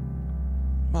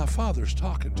 My Father's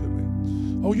talking to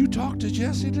me. Oh, you talked to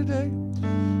Jesse today?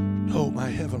 No, my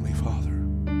Heavenly Father.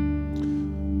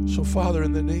 So, Father,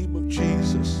 in the name of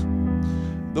Jesus,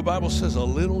 the Bible says a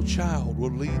little child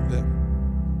will lead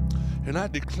them. And I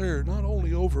declare not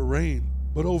only over Rain,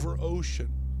 but over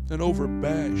Ocean and over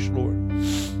Bash, Lord.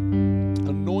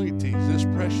 Anointing this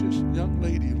precious young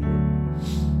lady,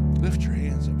 Lord. Lift your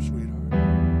hands up,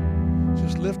 sweetheart.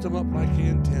 Just lift them up like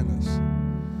antennas.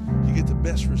 You get the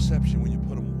best reception when you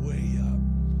put them way up.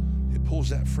 It pulls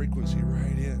that frequency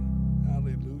right in.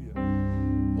 Hallelujah.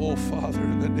 Oh, Father,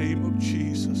 in the name of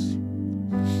Jesus.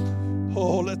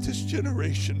 Oh, let this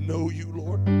generation know you,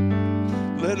 Lord.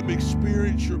 Let them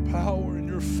experience your power and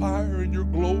your fire and your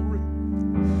glory.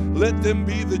 Let them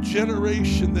be the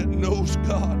generation that knows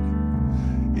God.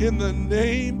 In the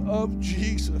name of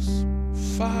Jesus,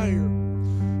 fire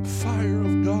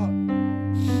of God.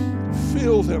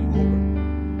 Fill them, Lord.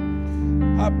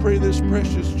 I pray this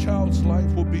precious child's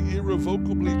life will be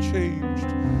irrevocably changed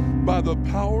by the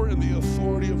power and the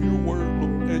authority of your word,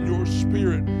 Lord, and your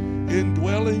spirit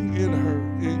indwelling in her,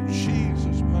 in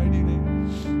Jesus' mighty name.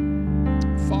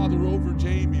 Father, over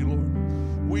Jamie, Lord,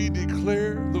 we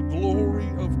declare the glory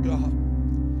of God.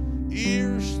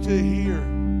 Ears to hear,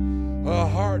 a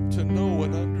heart to know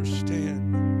and understand.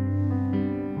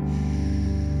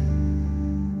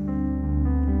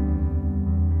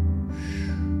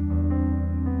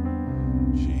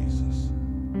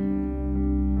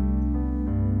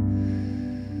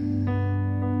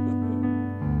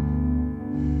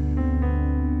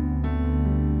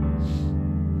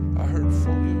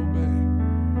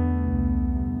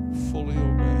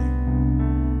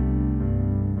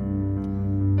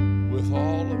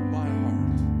 of my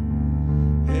heart,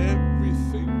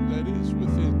 everything that is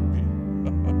within me.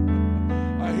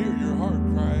 I hear your heart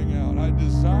crying out. I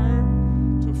desire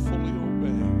to fully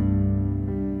obey.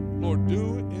 Lord,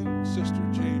 do in Sister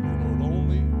Jamie, Lord,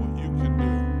 only what you can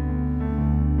do.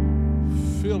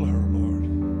 Fill her, Lord.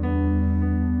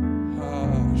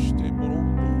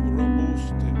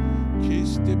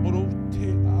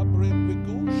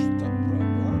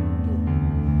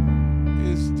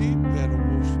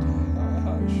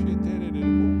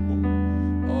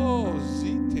 Oh,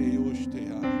 zite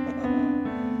ostea.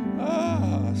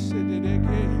 Ah,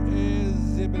 sededeke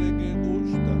ezebrege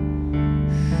gusta.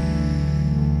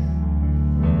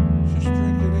 Just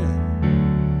drink it in.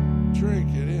 Drink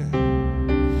it in.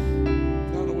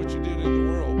 I don't know what you did in the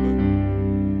world, but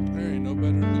there ain't no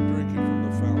better than drinking from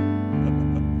the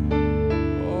fountain.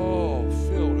 Oh,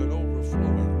 filled and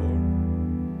overflowing, Lord.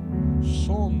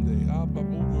 Sonde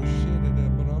ababugo shedede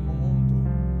bramamondo.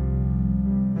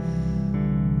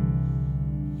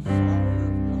 Fire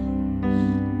of God.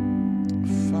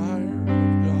 Fire of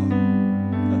God.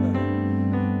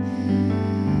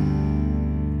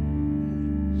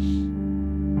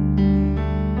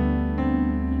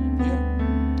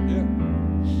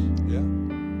 Yeah.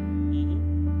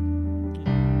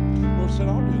 Lord said,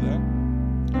 I'll do that.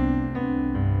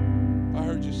 I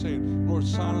heard you say it. Lord,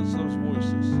 silence those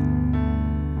voices.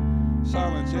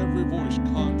 Silence every voice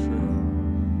contrary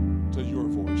to your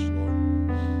voice, Lord.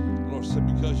 Lord said,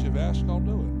 because you've asked, I'll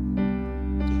do it.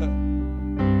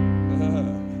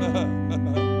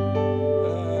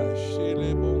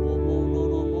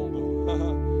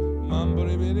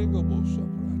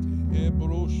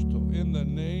 In the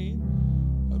name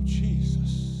of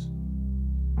Jesus.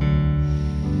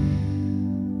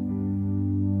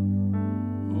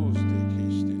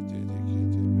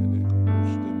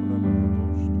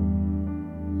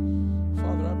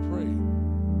 Father, I pray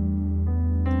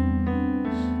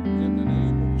in the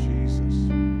name of Jesus.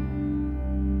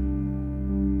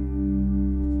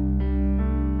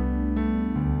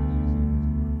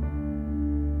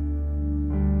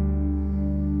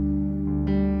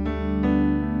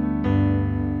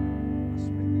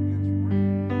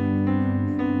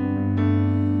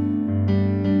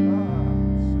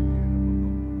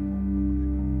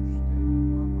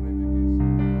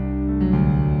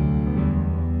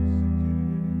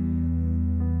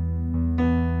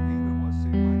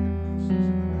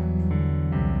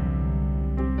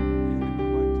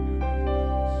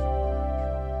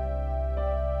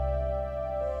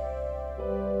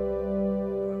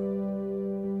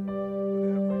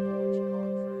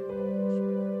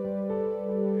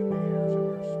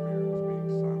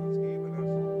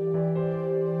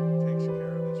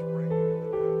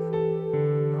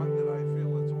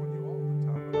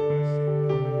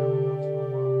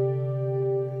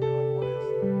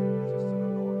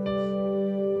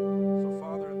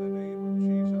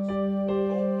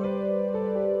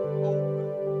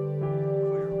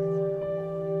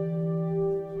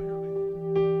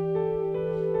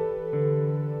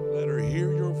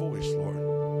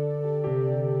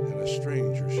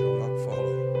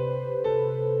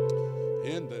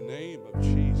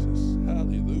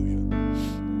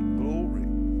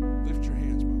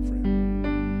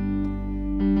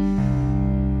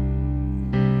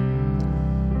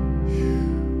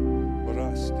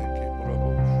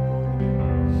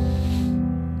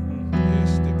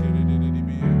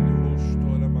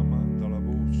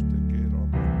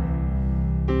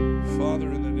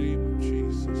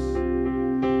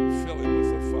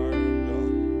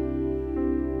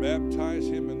 Baptize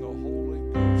him in the Holy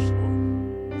Ghost, Lord.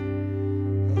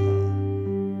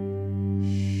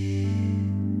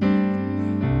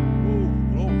 Oh,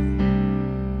 glory.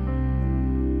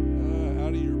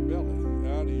 Out of your belly,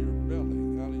 out of your belly,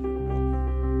 out of your belly.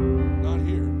 Not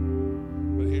here,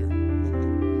 but here.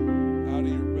 Out of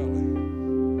your belly.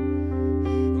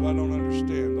 But I don't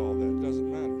understand all that. Doesn't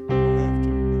matter. I don't have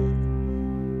to.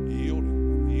 Yielding.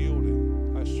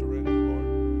 I surrender, Lord.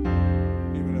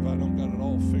 Even if I don't got it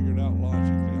all figured out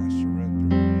logically, I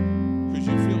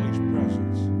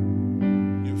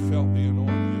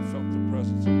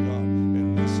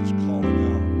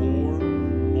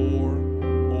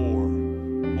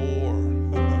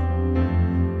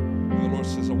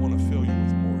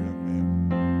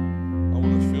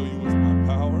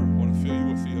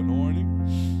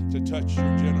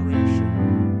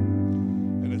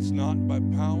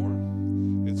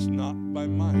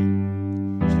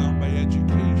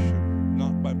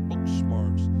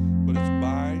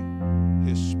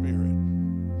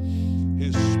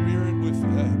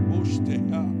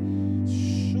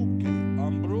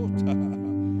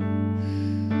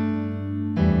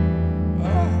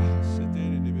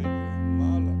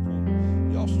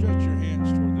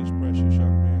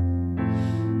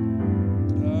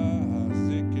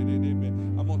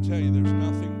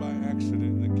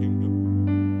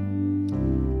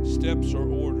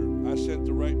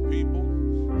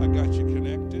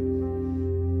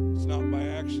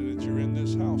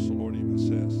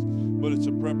but it's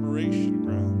a preparation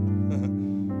ground.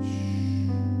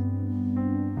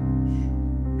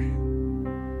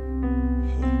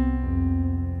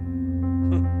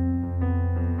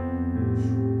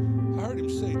 I heard him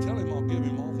say, tell him I'll give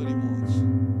him all that he wants.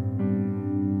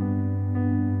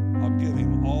 I'll give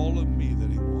him all of me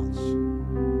that he wants.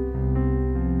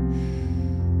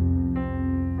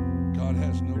 God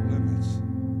has no limits.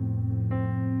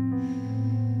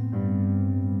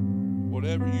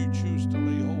 Whatever you choose to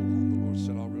lay hold on, the Lord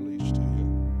said, I'll release to you.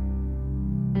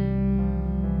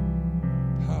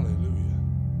 Hallelujah.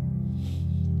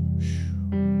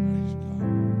 Praise God.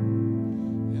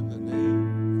 In the name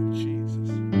of Jesus.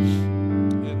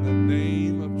 In the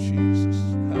name of Jesus.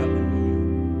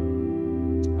 Hallelujah.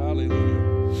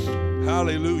 Hallelujah.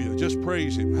 Hallelujah. Just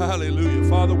praise him. Hallelujah.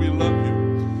 Father, we love you.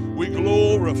 We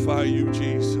glorify you,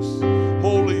 Jesus.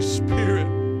 Holy Spirit,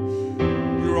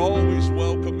 you're always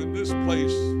welcome in this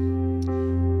place.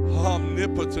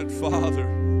 Omnipotent Father.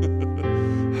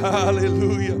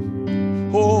 Hallelujah.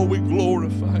 Oh, we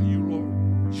glorify you,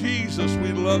 Lord. Jesus,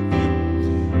 we love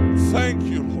you. Thank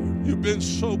you, Lord. You've been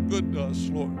so good to us,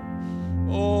 Lord.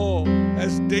 Oh,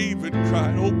 as David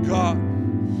cried, oh God,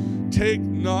 take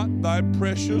not thy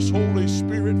precious Holy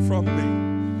Spirit from me.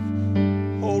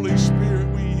 Holy Spirit,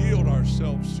 we yield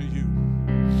ourselves to you.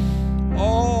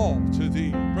 All to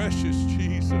thee, precious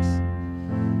Jesus.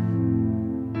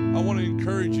 I want to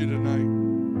encourage you tonight,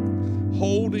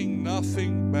 holding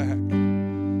nothing back.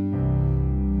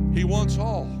 He wants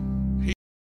all.